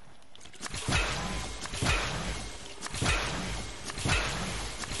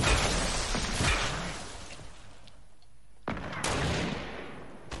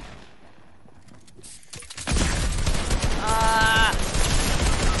 Ah!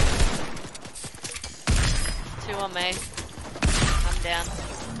 2 on me. I'm down.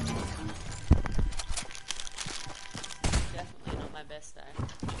 Definitely not my best day.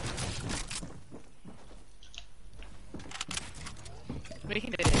 We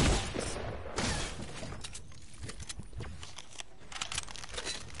can do this.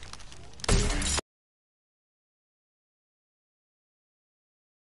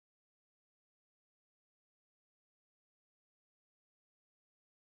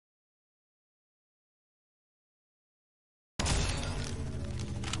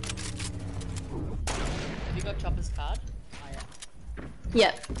 Have you got Chopper's card? Oh yeah.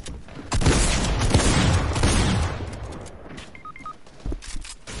 Yep.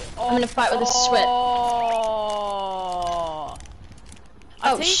 I'm gonna fight with a sweat. Oh,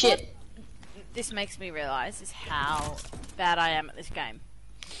 I'll Oh tell you shit. what this makes me realise is how bad I am at this game.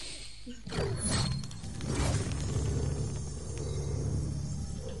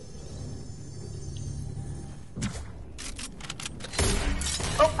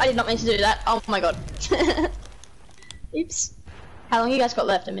 I did not mean to do that. Oh my god. Oops. How long you guys got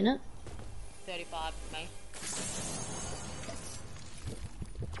left? A minute? 35 for me.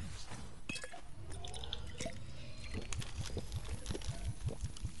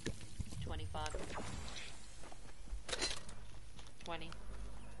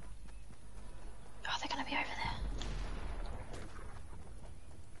 Oh, they're gonna be over there.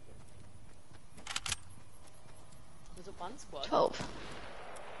 Was it one squad? 12.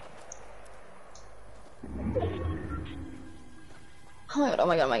 Oh my god, oh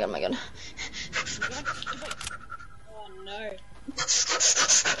my god, oh my god, oh my god. Oh no.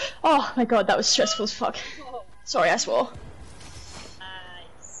 Oh my god, that was stressful as fuck. Oh, Sorry, I swore.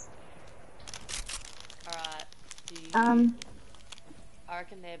 nice. Alright, do you... I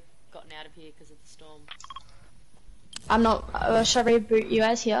reckon they've gotten out of here because of the storm. I'm not, should I reboot you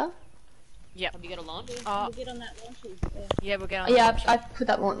guys here? Yep. Have you got a launch? Oh, We'll get on that launch. yeah, we'll get on. Yeah, I put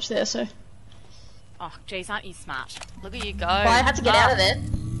that launch there, so. Oh, jeez, aren't you smart? Look at you go. Well, I had to get out of there.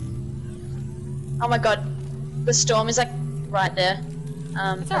 Oh my god, the storm is like right there. It's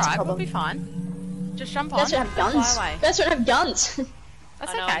that's a alright, we'll problem. be fine. Just jump You on. guys don't have and guns. Fly You away. guys don't have guns.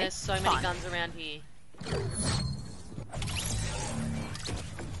 That's I know, okay. there's so it's many fine. guns around here.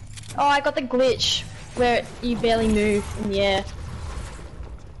 Oh, I got the glitch where you barely move in the air.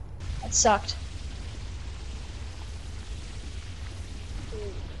 That sucked.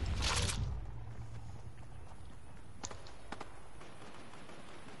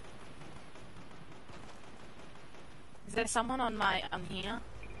 Is there someone on here?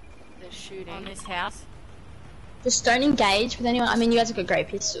 They're shooting. On this house? Just don't engage with anyone. I mean, you guys have got great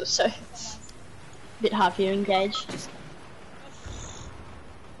pistols, so a bit hard for you to engage.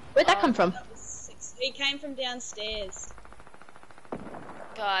 Where'd that come from? He came from downstairs.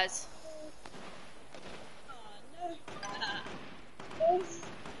 Guys, Oh no.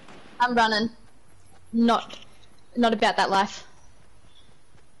 I'm running. Not about that life.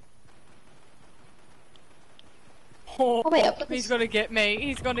 Oh, wait, I've got he's this- gonna get me.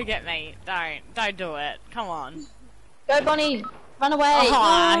 He's gonna get me. Don't do it. Come on. Go, Bonnie! Run away!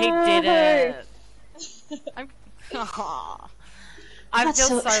 Oh, he did No! it. I That's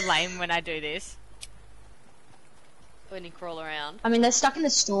feel so- so lame when I do this. when you crawl around. I mean, they're stuck in the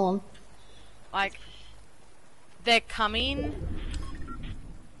storm. Like, they're coming.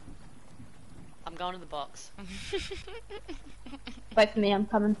 I'm going to the box. Wait for me, I'm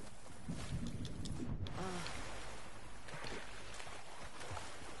coming.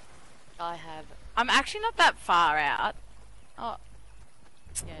 I have... I'm actually not that far out. Oh,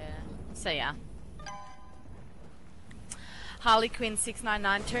 Yeah. see ya. Harley Quinn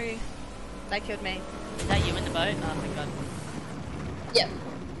 6992. They killed me. Is that you in the boat? Oh my god. Yep.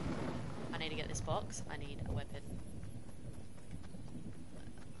 I need to get this box. I need a weapon.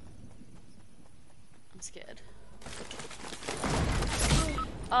 I'm scared.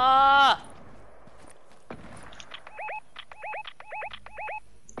 Ah!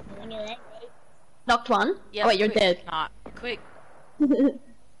 You're on your own, buddy. Knocked one. Yeah, Oh wait, you're quick. dead. Nah. Quick.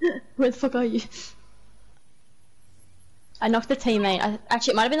 Where the fuck are you? I knocked the teammate.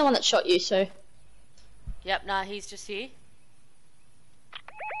 Actually, it might have been the one that shot you, so... Yep, nah, he's just here.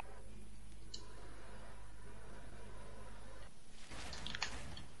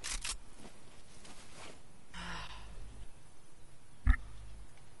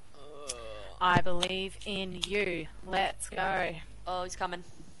 I believe in you. Let's go. Oh, he's coming.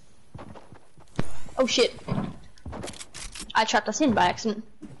 Oh shit. I trapped us in by accident.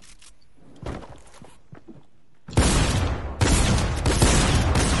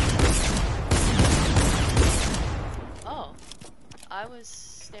 Oh. I was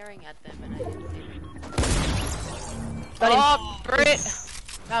staring at them and I didn't see them. Got him. Oh, Brit!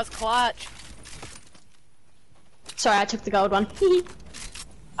 That was clutch. Sorry, I took the gold one.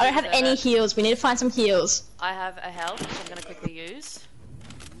 I don't have any heals. We need to find some heals. I have a health, which I'm gonna quickly use.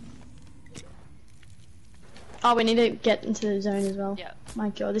 Oh, we need to get into the zone as well. Yep. My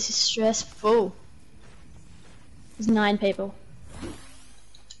god, this is stressful. There's 9 people.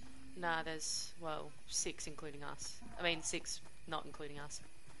 Nah, there's, well, 6 including us. I mean, 6 not including us.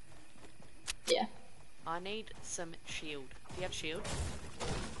 Yeah. I need some shield. Do you have shield?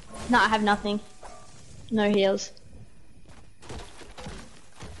 No, I have nothing. No heals.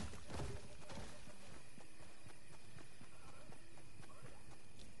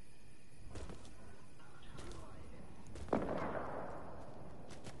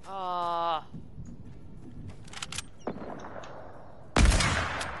 Ah.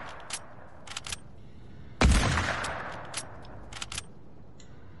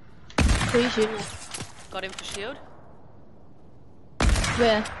 Who are you shooting at? Got him for shield.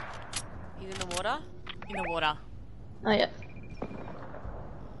 Where? He's in the water. In the water. Oh yeah.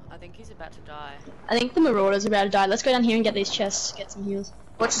 I think he's about to die. I think the Marauder's about to die. Let's go down here and get these chests, get some heals.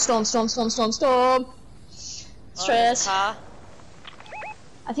 Watch the storm, storm, storm, storm, storm! Stress. Oh, car.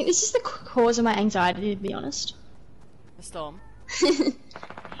 I think this is the cause of my anxiety, to be honest. The storm.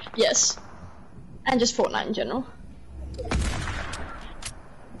 Yes. And just Fortnite in general.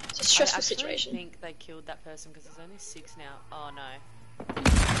 It's a stressful I situation. think they killed that person because there's only 6 now. Oh no.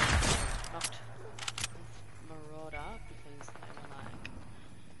 Knocked Marauder because they were like...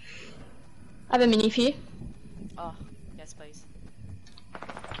 I have a mini for you. Oh, yes please.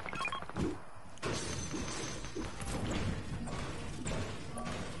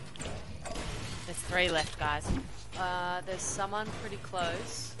 There's 3 left, guys. There's someone pretty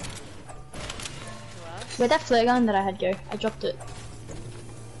close to us. Where'd that flare gun that I had go? I dropped it.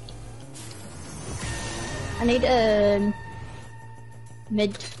 I need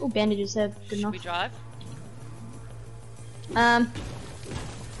med. Oh, bandages. They're good Should we enough. drive?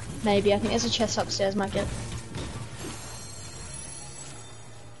 Maybe. I think there's a chest upstairs. Might get.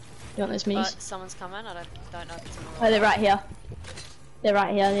 You want those minis? But someone's coming. I don't know if it's a Marauder. Oh, they're right here. They're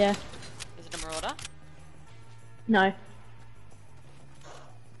right here. Yeah. Is it a Marauder? No.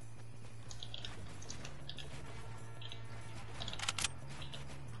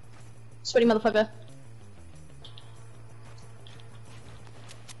 Sweaty motherfucker.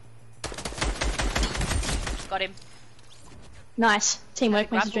 Got him. Nice. Teamwork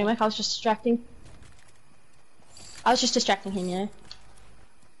Have a makes the dream grapple. work. I was just distracting. I was just distracting him, you know.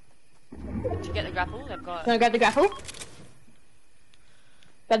 Did you get the grapple? They've got... You wanna grab the grapple?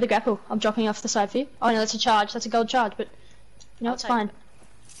 Grab the grapple. I'm dropping off the side for you. Oh no, that's a charge. That's a gold charge, but you know, I'll it's take fine.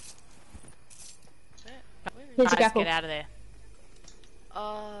 Where is Here's the Guys, grapple. get out of there.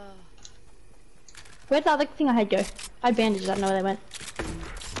 Where'd the other thing I had go? I had bandages. I don't know where they went.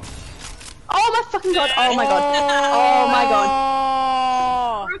 Oh my fucking god! Oh my god! Oh my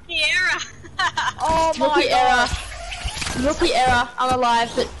god! Rookie error. Oh my Rookie god. error. Rookie error. I'm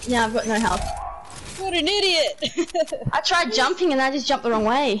alive, but now I've got no health. What an idiot. I tried jumping and I just jumped the wrong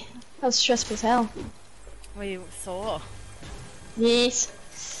way. That was stressful as hell. We saw. Yes.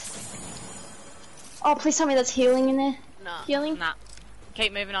 Oh, please tell me that's healing in there. No. Healing? Nah.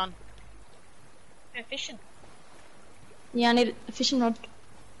 Keep moving on. Efficient. Yeah, I need a fishing rod.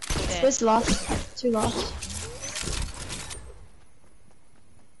 There. Where's the last? 2 last.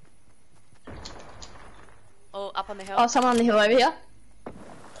 Oh, up on the hill. Oh, someone on the hill over here.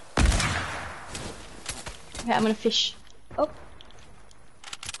 Okay, I'm gonna fish. Oh.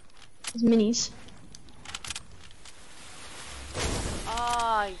 There's minis.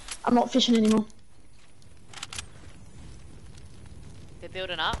 Oh, I'm not fishing anymore. they're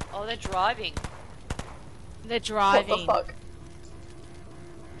building up. Oh, they're driving. They're What driving. the fuck?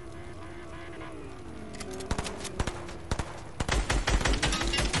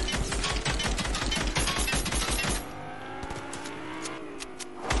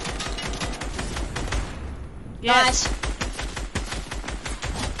 Yes. Nice.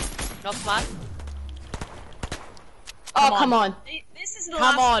 Knocked one. Oh, come on. This is the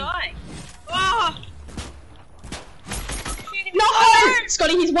Come last on. guy. Oh. Shoot him. No! Oh,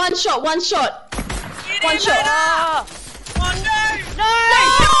 Scotty, he's one shot, one shot. Shoot One him. shot. Ah! Oh no. No!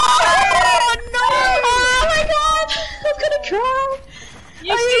 Oh, no! Oh my god! I'm gonna cry.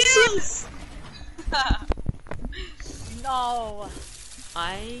 You Are you serious? No.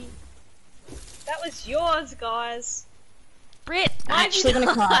 That was yours, guys. Brit, I'm why'd actually you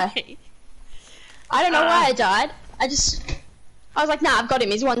gonna cry. die? I don't know why I died. I was like, nah, I've got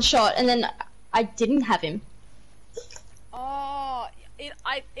him. He's one shot, and then I didn't have him. Oh,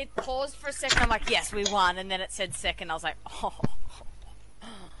 it paused for a second. I'm like, yes, we won, and then it said second. I was like, oh.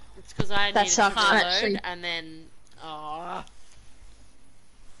 It's because I That needed to sucked, actually. reload and then... Oh.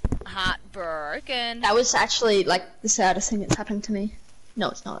 Heartbroken. That was actually like the saddest thing that's happened to me. No,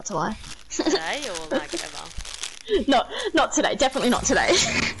 it's not. That's a lie. Today or like ever? Not today. Definitely not today.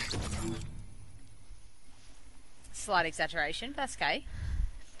 Slight exaggeration. That's okay.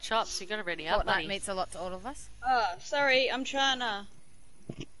 Chops, you gotta ready up, Fortnite buddy. means a lot to all of us. Oh, sorry. I'm trying to.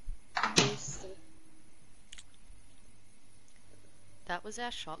 That was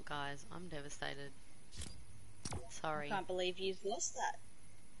our shot, guys. I'm devastated. Sorry. Can't believe you've lost that.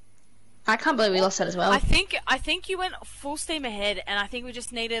 I can't believe we lost that as well. I think you went full steam ahead, and I think we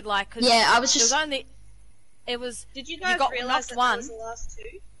just needed like. Cause Yeah, I was It was just only. It was. Did you guys got realize knocked that one. was the last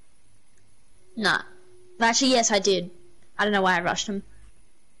 2? nah. Actually, yes, I did. I don't know why I rushed him.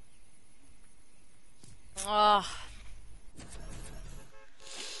 Oh.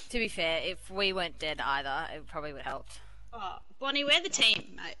 To be fair, if we weren't dead either, it probably would have helped. Oh, Bonnie, we're the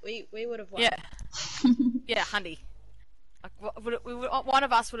team, mate. We would have won. Yeah. Yeah, Hundy. Like, one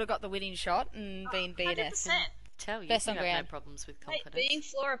of us would have got the winning shot and been BNF. 100%. Tell you, Best you on have ground. no problems with Mate, confidence. being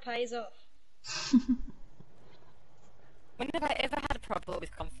Flora pays off. When have I ever had a problem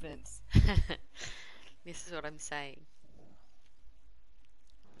with confidence? This is what I'm saying.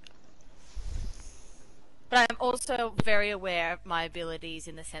 But I'm also very aware of my abilities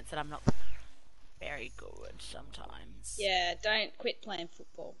in the sense that I'm not very good sometimes. Yeah, don't quit playing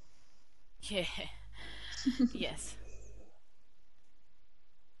football. Yeah. Yes.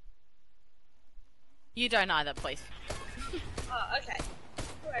 You don't either, please. Oh, okay.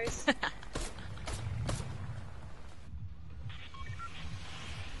 No worries.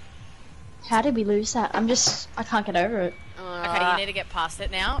 How did we lose that? I can't get over it. Okay, you need to get past it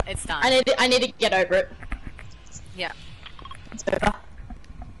now. It's done. I need to get over it. Yeah. It's over.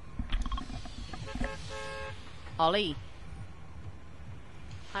 Ollie.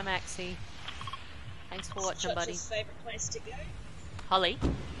 Hi, Maxie. Thanks for watching, buddy. Josh's favourite place to go? Holly?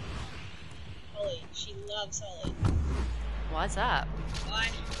 Holly. She loves Holly. Why's that? I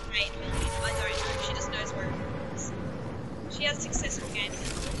hate Holly. I don't know. She just knows where it is. She has successful games.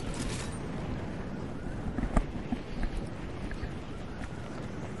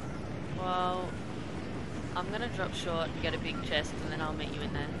 Well, I'm gonna drop short and get a big chest, and then I'll meet you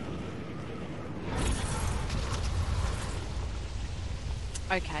in there.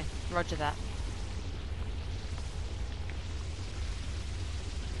 Okay, roger that.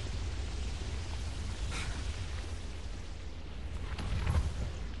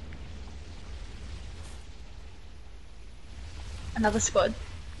 Another squad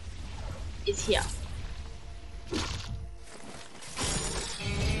is here.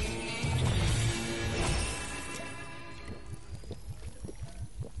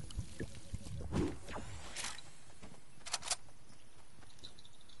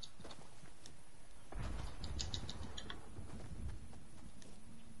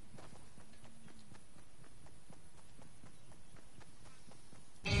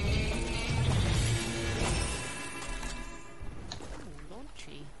 Ooh,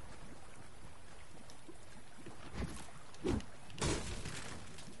 launchy.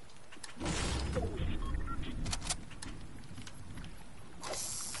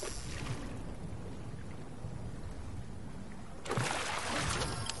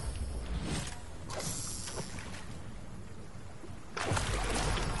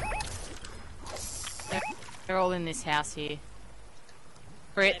 They're all in this house here.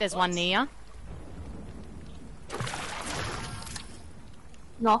 Britt, there's one near.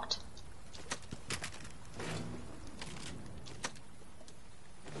 Knocked.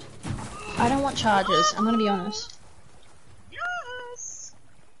 I don't want charges, I'm gonna be honest. Yes!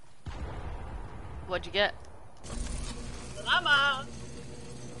 What'd you get? Llama!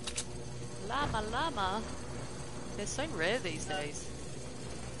 Llama. They're so rare these days.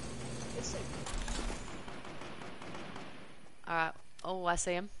 Alright. Oh, I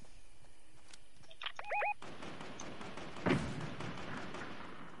see him.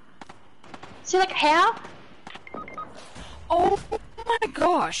 See, like, how? Oh my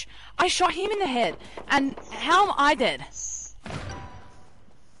gosh! I shot him in the head, and how am I dead?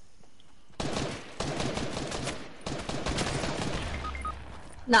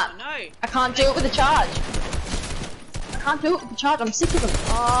 Nah, No. I can't do it with a charge. I can't do it with a charge, I'm sick of them.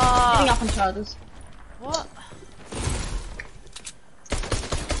 Giving up on charges. What?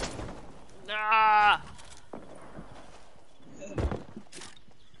 Ah!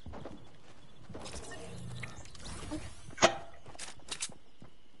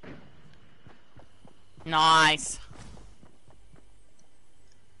 Nice.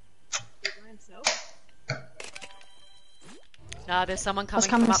 By himself. Nah, there's someone coming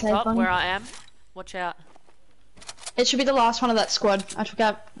coming from to up save top one. where I am. Watch out. It should be the last one of that squad. I took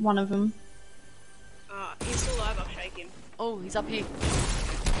out one of them. He's still alive, I'll shake him. Oh, he's up here.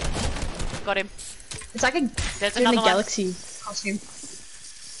 Got him. It's like a There's dude in another a one. galaxy costume.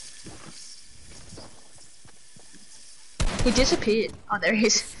 He disappeared. Oh, there he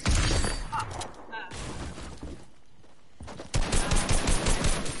is.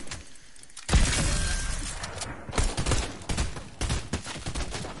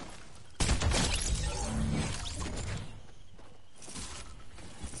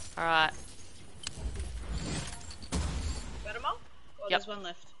 Alright. Got him all? Or Yep. there's one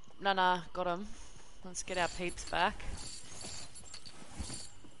left? Nah, got him. Let's get our peeps back.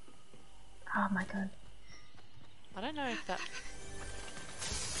 Oh my god. I don't know if that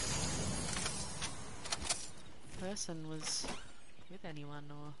person was with anyone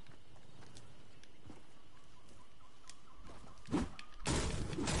or...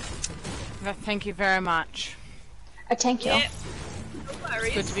 Thank you very much. Thank you. Yeah. No It's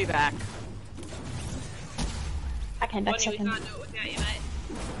worries. good to be back. I came back Bonnie, we second. can't do it without you, mate.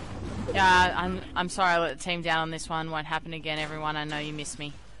 Yeah, I'm sorry I let the team down on this one. Won't happen again, everyone. I know you miss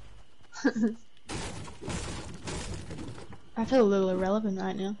me. I feel a little irrelevant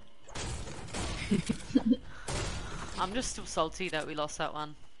right now. I'm just still salty that we lost that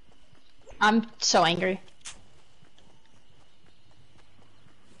one. I'm so angry.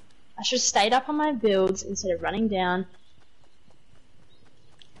 I should have stayed up on my builds instead of running down.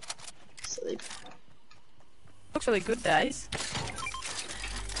 Silly. Looks really good, Days.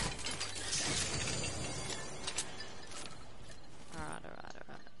 Alright.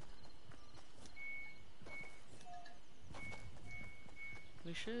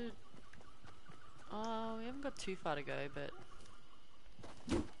 We should... Oh, we haven't got too far to go, but...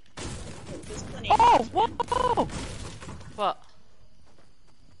 There's plenty. Oh, whoa! What?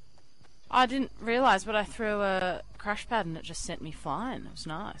 I didn't realise, but I threw a crash pad and it just sent me flying. It was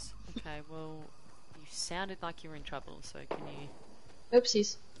nice. Okay, well... You sounded like you were in trouble, so can you...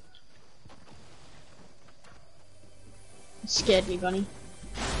 Oopsies. You scared me, Bunny.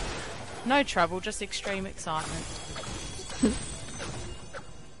 No trouble, just extreme excitement.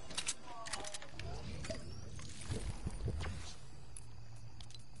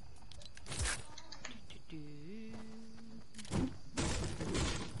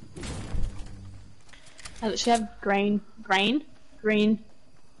 I literally have green,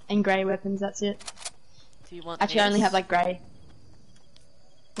 and grey weapons, that's it. Do you want Actually, I only this? have like grey.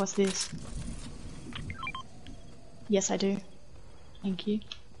 What's this? Yes, I do. Thank you.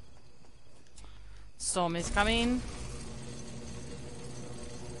 Storm is coming.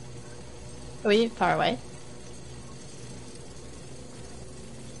 Are you far away?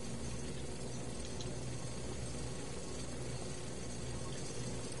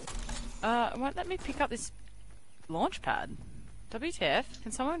 It won't let me pick up this launch pad. WTF?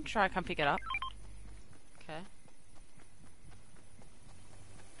 Can someone try come pick it up? Okay.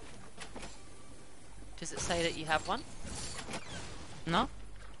 Does it say that you have one? No?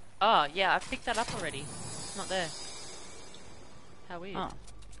 Oh, yeah, I've picked that up already. It's not there. How weird. Oh.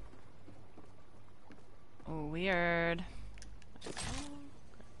 Oh, weird.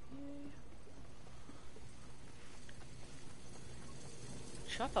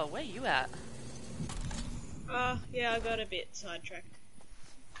 Chopper, where you at? Oh, yeah, I got a bit sidetracked.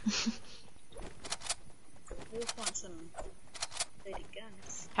 We'll find some dirty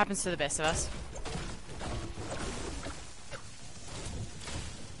guns. Happens to the best of us.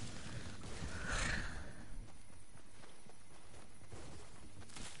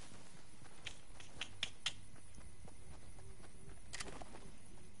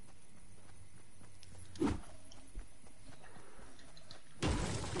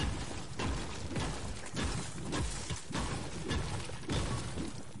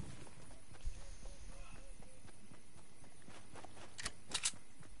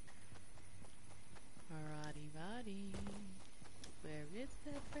 Alrighty, where is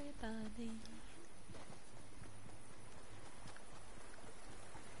everybody?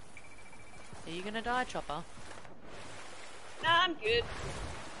 Are you gonna die, Chopper? Nah, I'm good.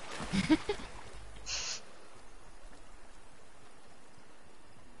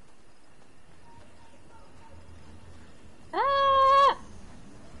 Ah!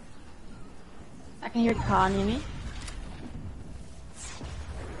 I can hear a car near me.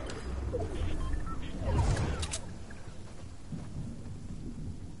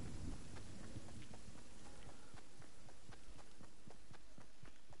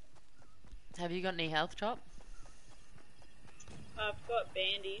 Have you got any health, Chop? I've got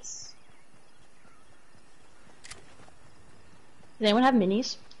bandies. Does anyone have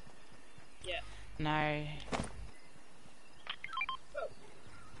minis? Yeah. No.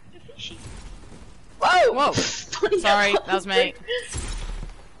 The fishy. Whoa! Whoa! Funny Sorry, how- that was me.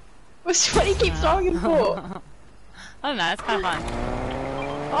 What's what do you keep throwing him for? I don't know, it's kind of fun.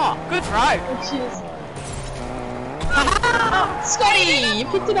 Oh, good throw! Oh, cheers. Ah! Scotty! You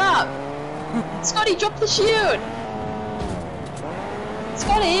picked it up! Scotty, drop the shield!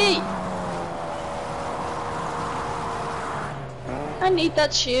 Scotty! I need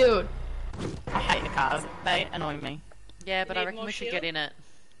that shield. I hate the cars. They annoy me. Yeah, but I need reckon more we should shield? get in it.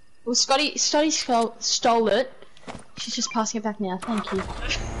 Well, Scotty stole it. She's just passing it back now. Thank you.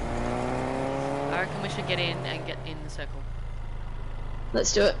 I reckon we should get in and get in the circle.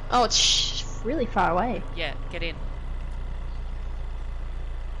 Let's do it. Oh, it's really far away. Yeah, get in.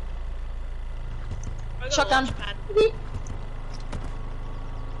 I got Shotgun. A launch pad.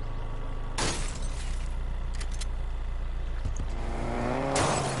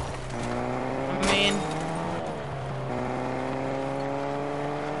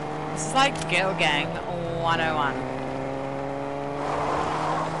 is like Girl Gang 101.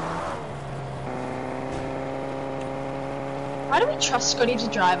 Why do we trust Scotty to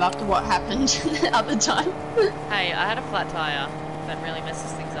drive after what happened the other time? Hey, I had a flat tire. That really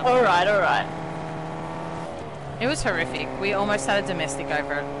messes things up. Alright, alright. It was horrific. We almost had a domestic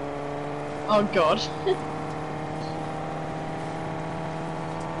over it. Oh god.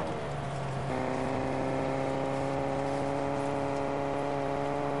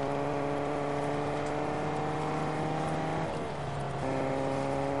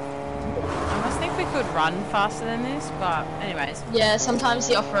 I must think we could run faster than this, but anyways. Yeah, sometimes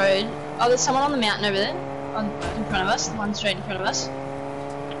the off-road... Oh, there's someone on the mountain over there. In front of us. The one straight in front of us.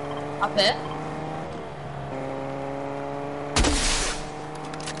 Up there.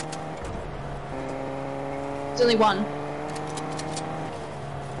 There's only one.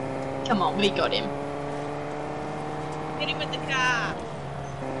 Come on, we got him. Hit him with the car.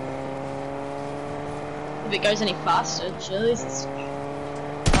 If it goes any faster, Jesus.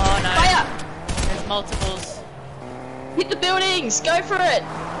 Oh no. Fire! There's multiples. Hit the buildings! Go for it!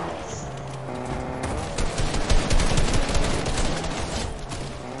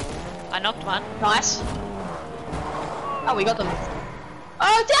 I knocked one. Nice. Oh, we got them.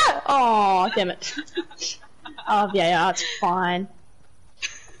 Oh, damn! Oh, damn it. Oh, yeah, it's fine.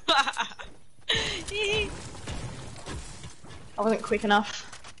 I wasn't quick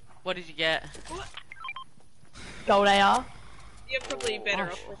enough. What did you get? Gold AR. You're probably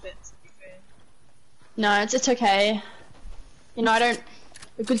better off with it, to be fair. No, it's okay. You know,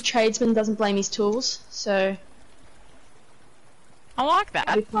 a good tradesman doesn't blame his tools, so I like I'll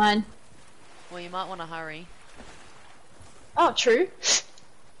that. be fine. Well, you might want to hurry. Oh, true.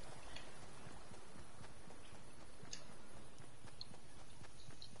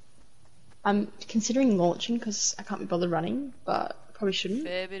 I'm considering launching because I can't be bothered running, but I probably shouldn't.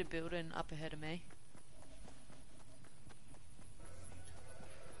 Fair bit of building up ahead of me.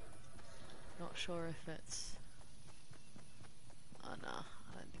 Not sure if it's... Oh no,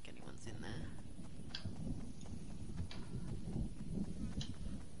 I don't think anyone's in there.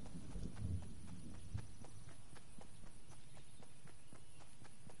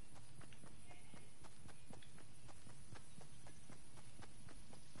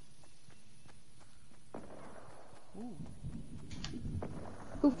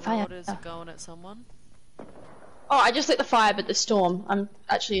 Ooh, fire. Orders are going at someone. Oh, I just lit the fire, but the storm. I'm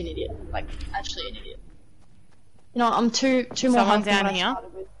actually an idiot. Like, actually an idiot. You know, I'm two more Someone health than down what I here?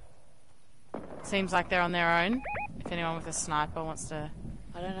 started with. Seems like they're on their own. If anyone with a sniper wants to...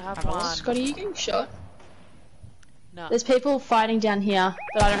 I don't have Have a look. one. Scotty, you getting shot? No. There's people fighting down here,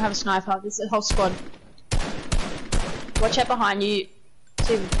 but I don't have a sniper. There's a whole squad. Watch out behind you.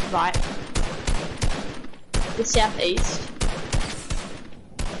 To the right. The southeast.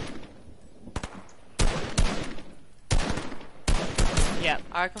 Yeah.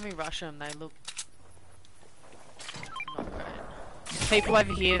 I reckon we rush them. They look not great. People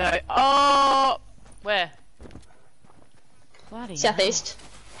over here though. Oh! Where? Bloody hell. Southeast.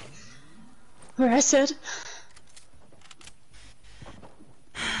 Where I said.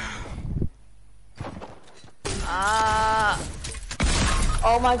 Ah!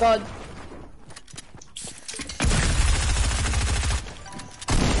 Oh my god.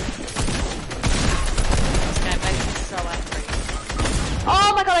 Okay, makes me so angry.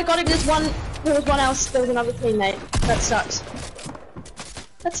 Oh my god, I got him. There was one else. There was another teammate. That sucks.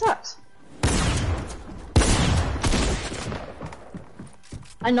 That sucks.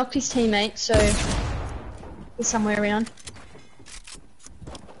 I knocked his teammate, so he's somewhere around.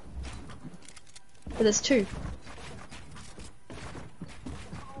 But there's two.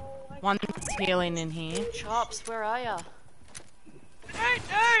 One's healing in here. Chops, where are ya? No,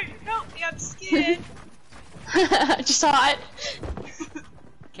 help me, I'm scared. Just hide.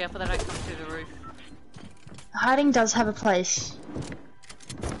 Careful they don't come through the roof. Hiding does have a place.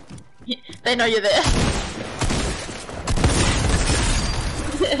 They know you're there.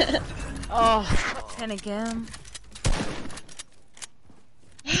 Oh, 10 again.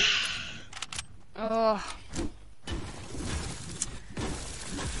 Oh.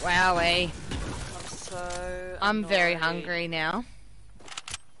 Wowee. I'm so I'm very annoyed. hungry now.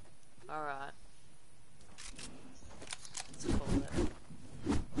 Alright. Let's call it.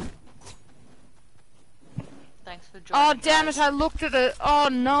 Thanks for joining. Oh, damn guys. it, I looked at it. Oh,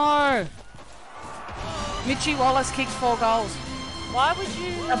 no. Mitchie Wallace kicked 4 goals. Why would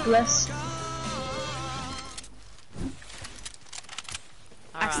you... God bless.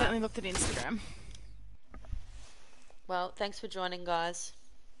 Alright. Accidentally looked at Instagram. Well, thanks for joining, guys.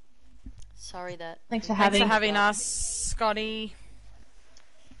 Sorry that... Thanks for Thanks having. for having us, Scotty.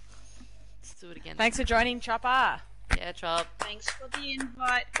 do it again. Thanks for joining, Chopper. Yeah, Chop. Thanks for the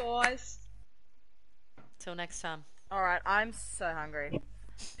invite, guys. Till next time. Alright, I'm so hungry.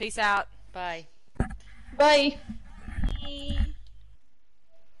 Peace out. Bye. Bye. Bye.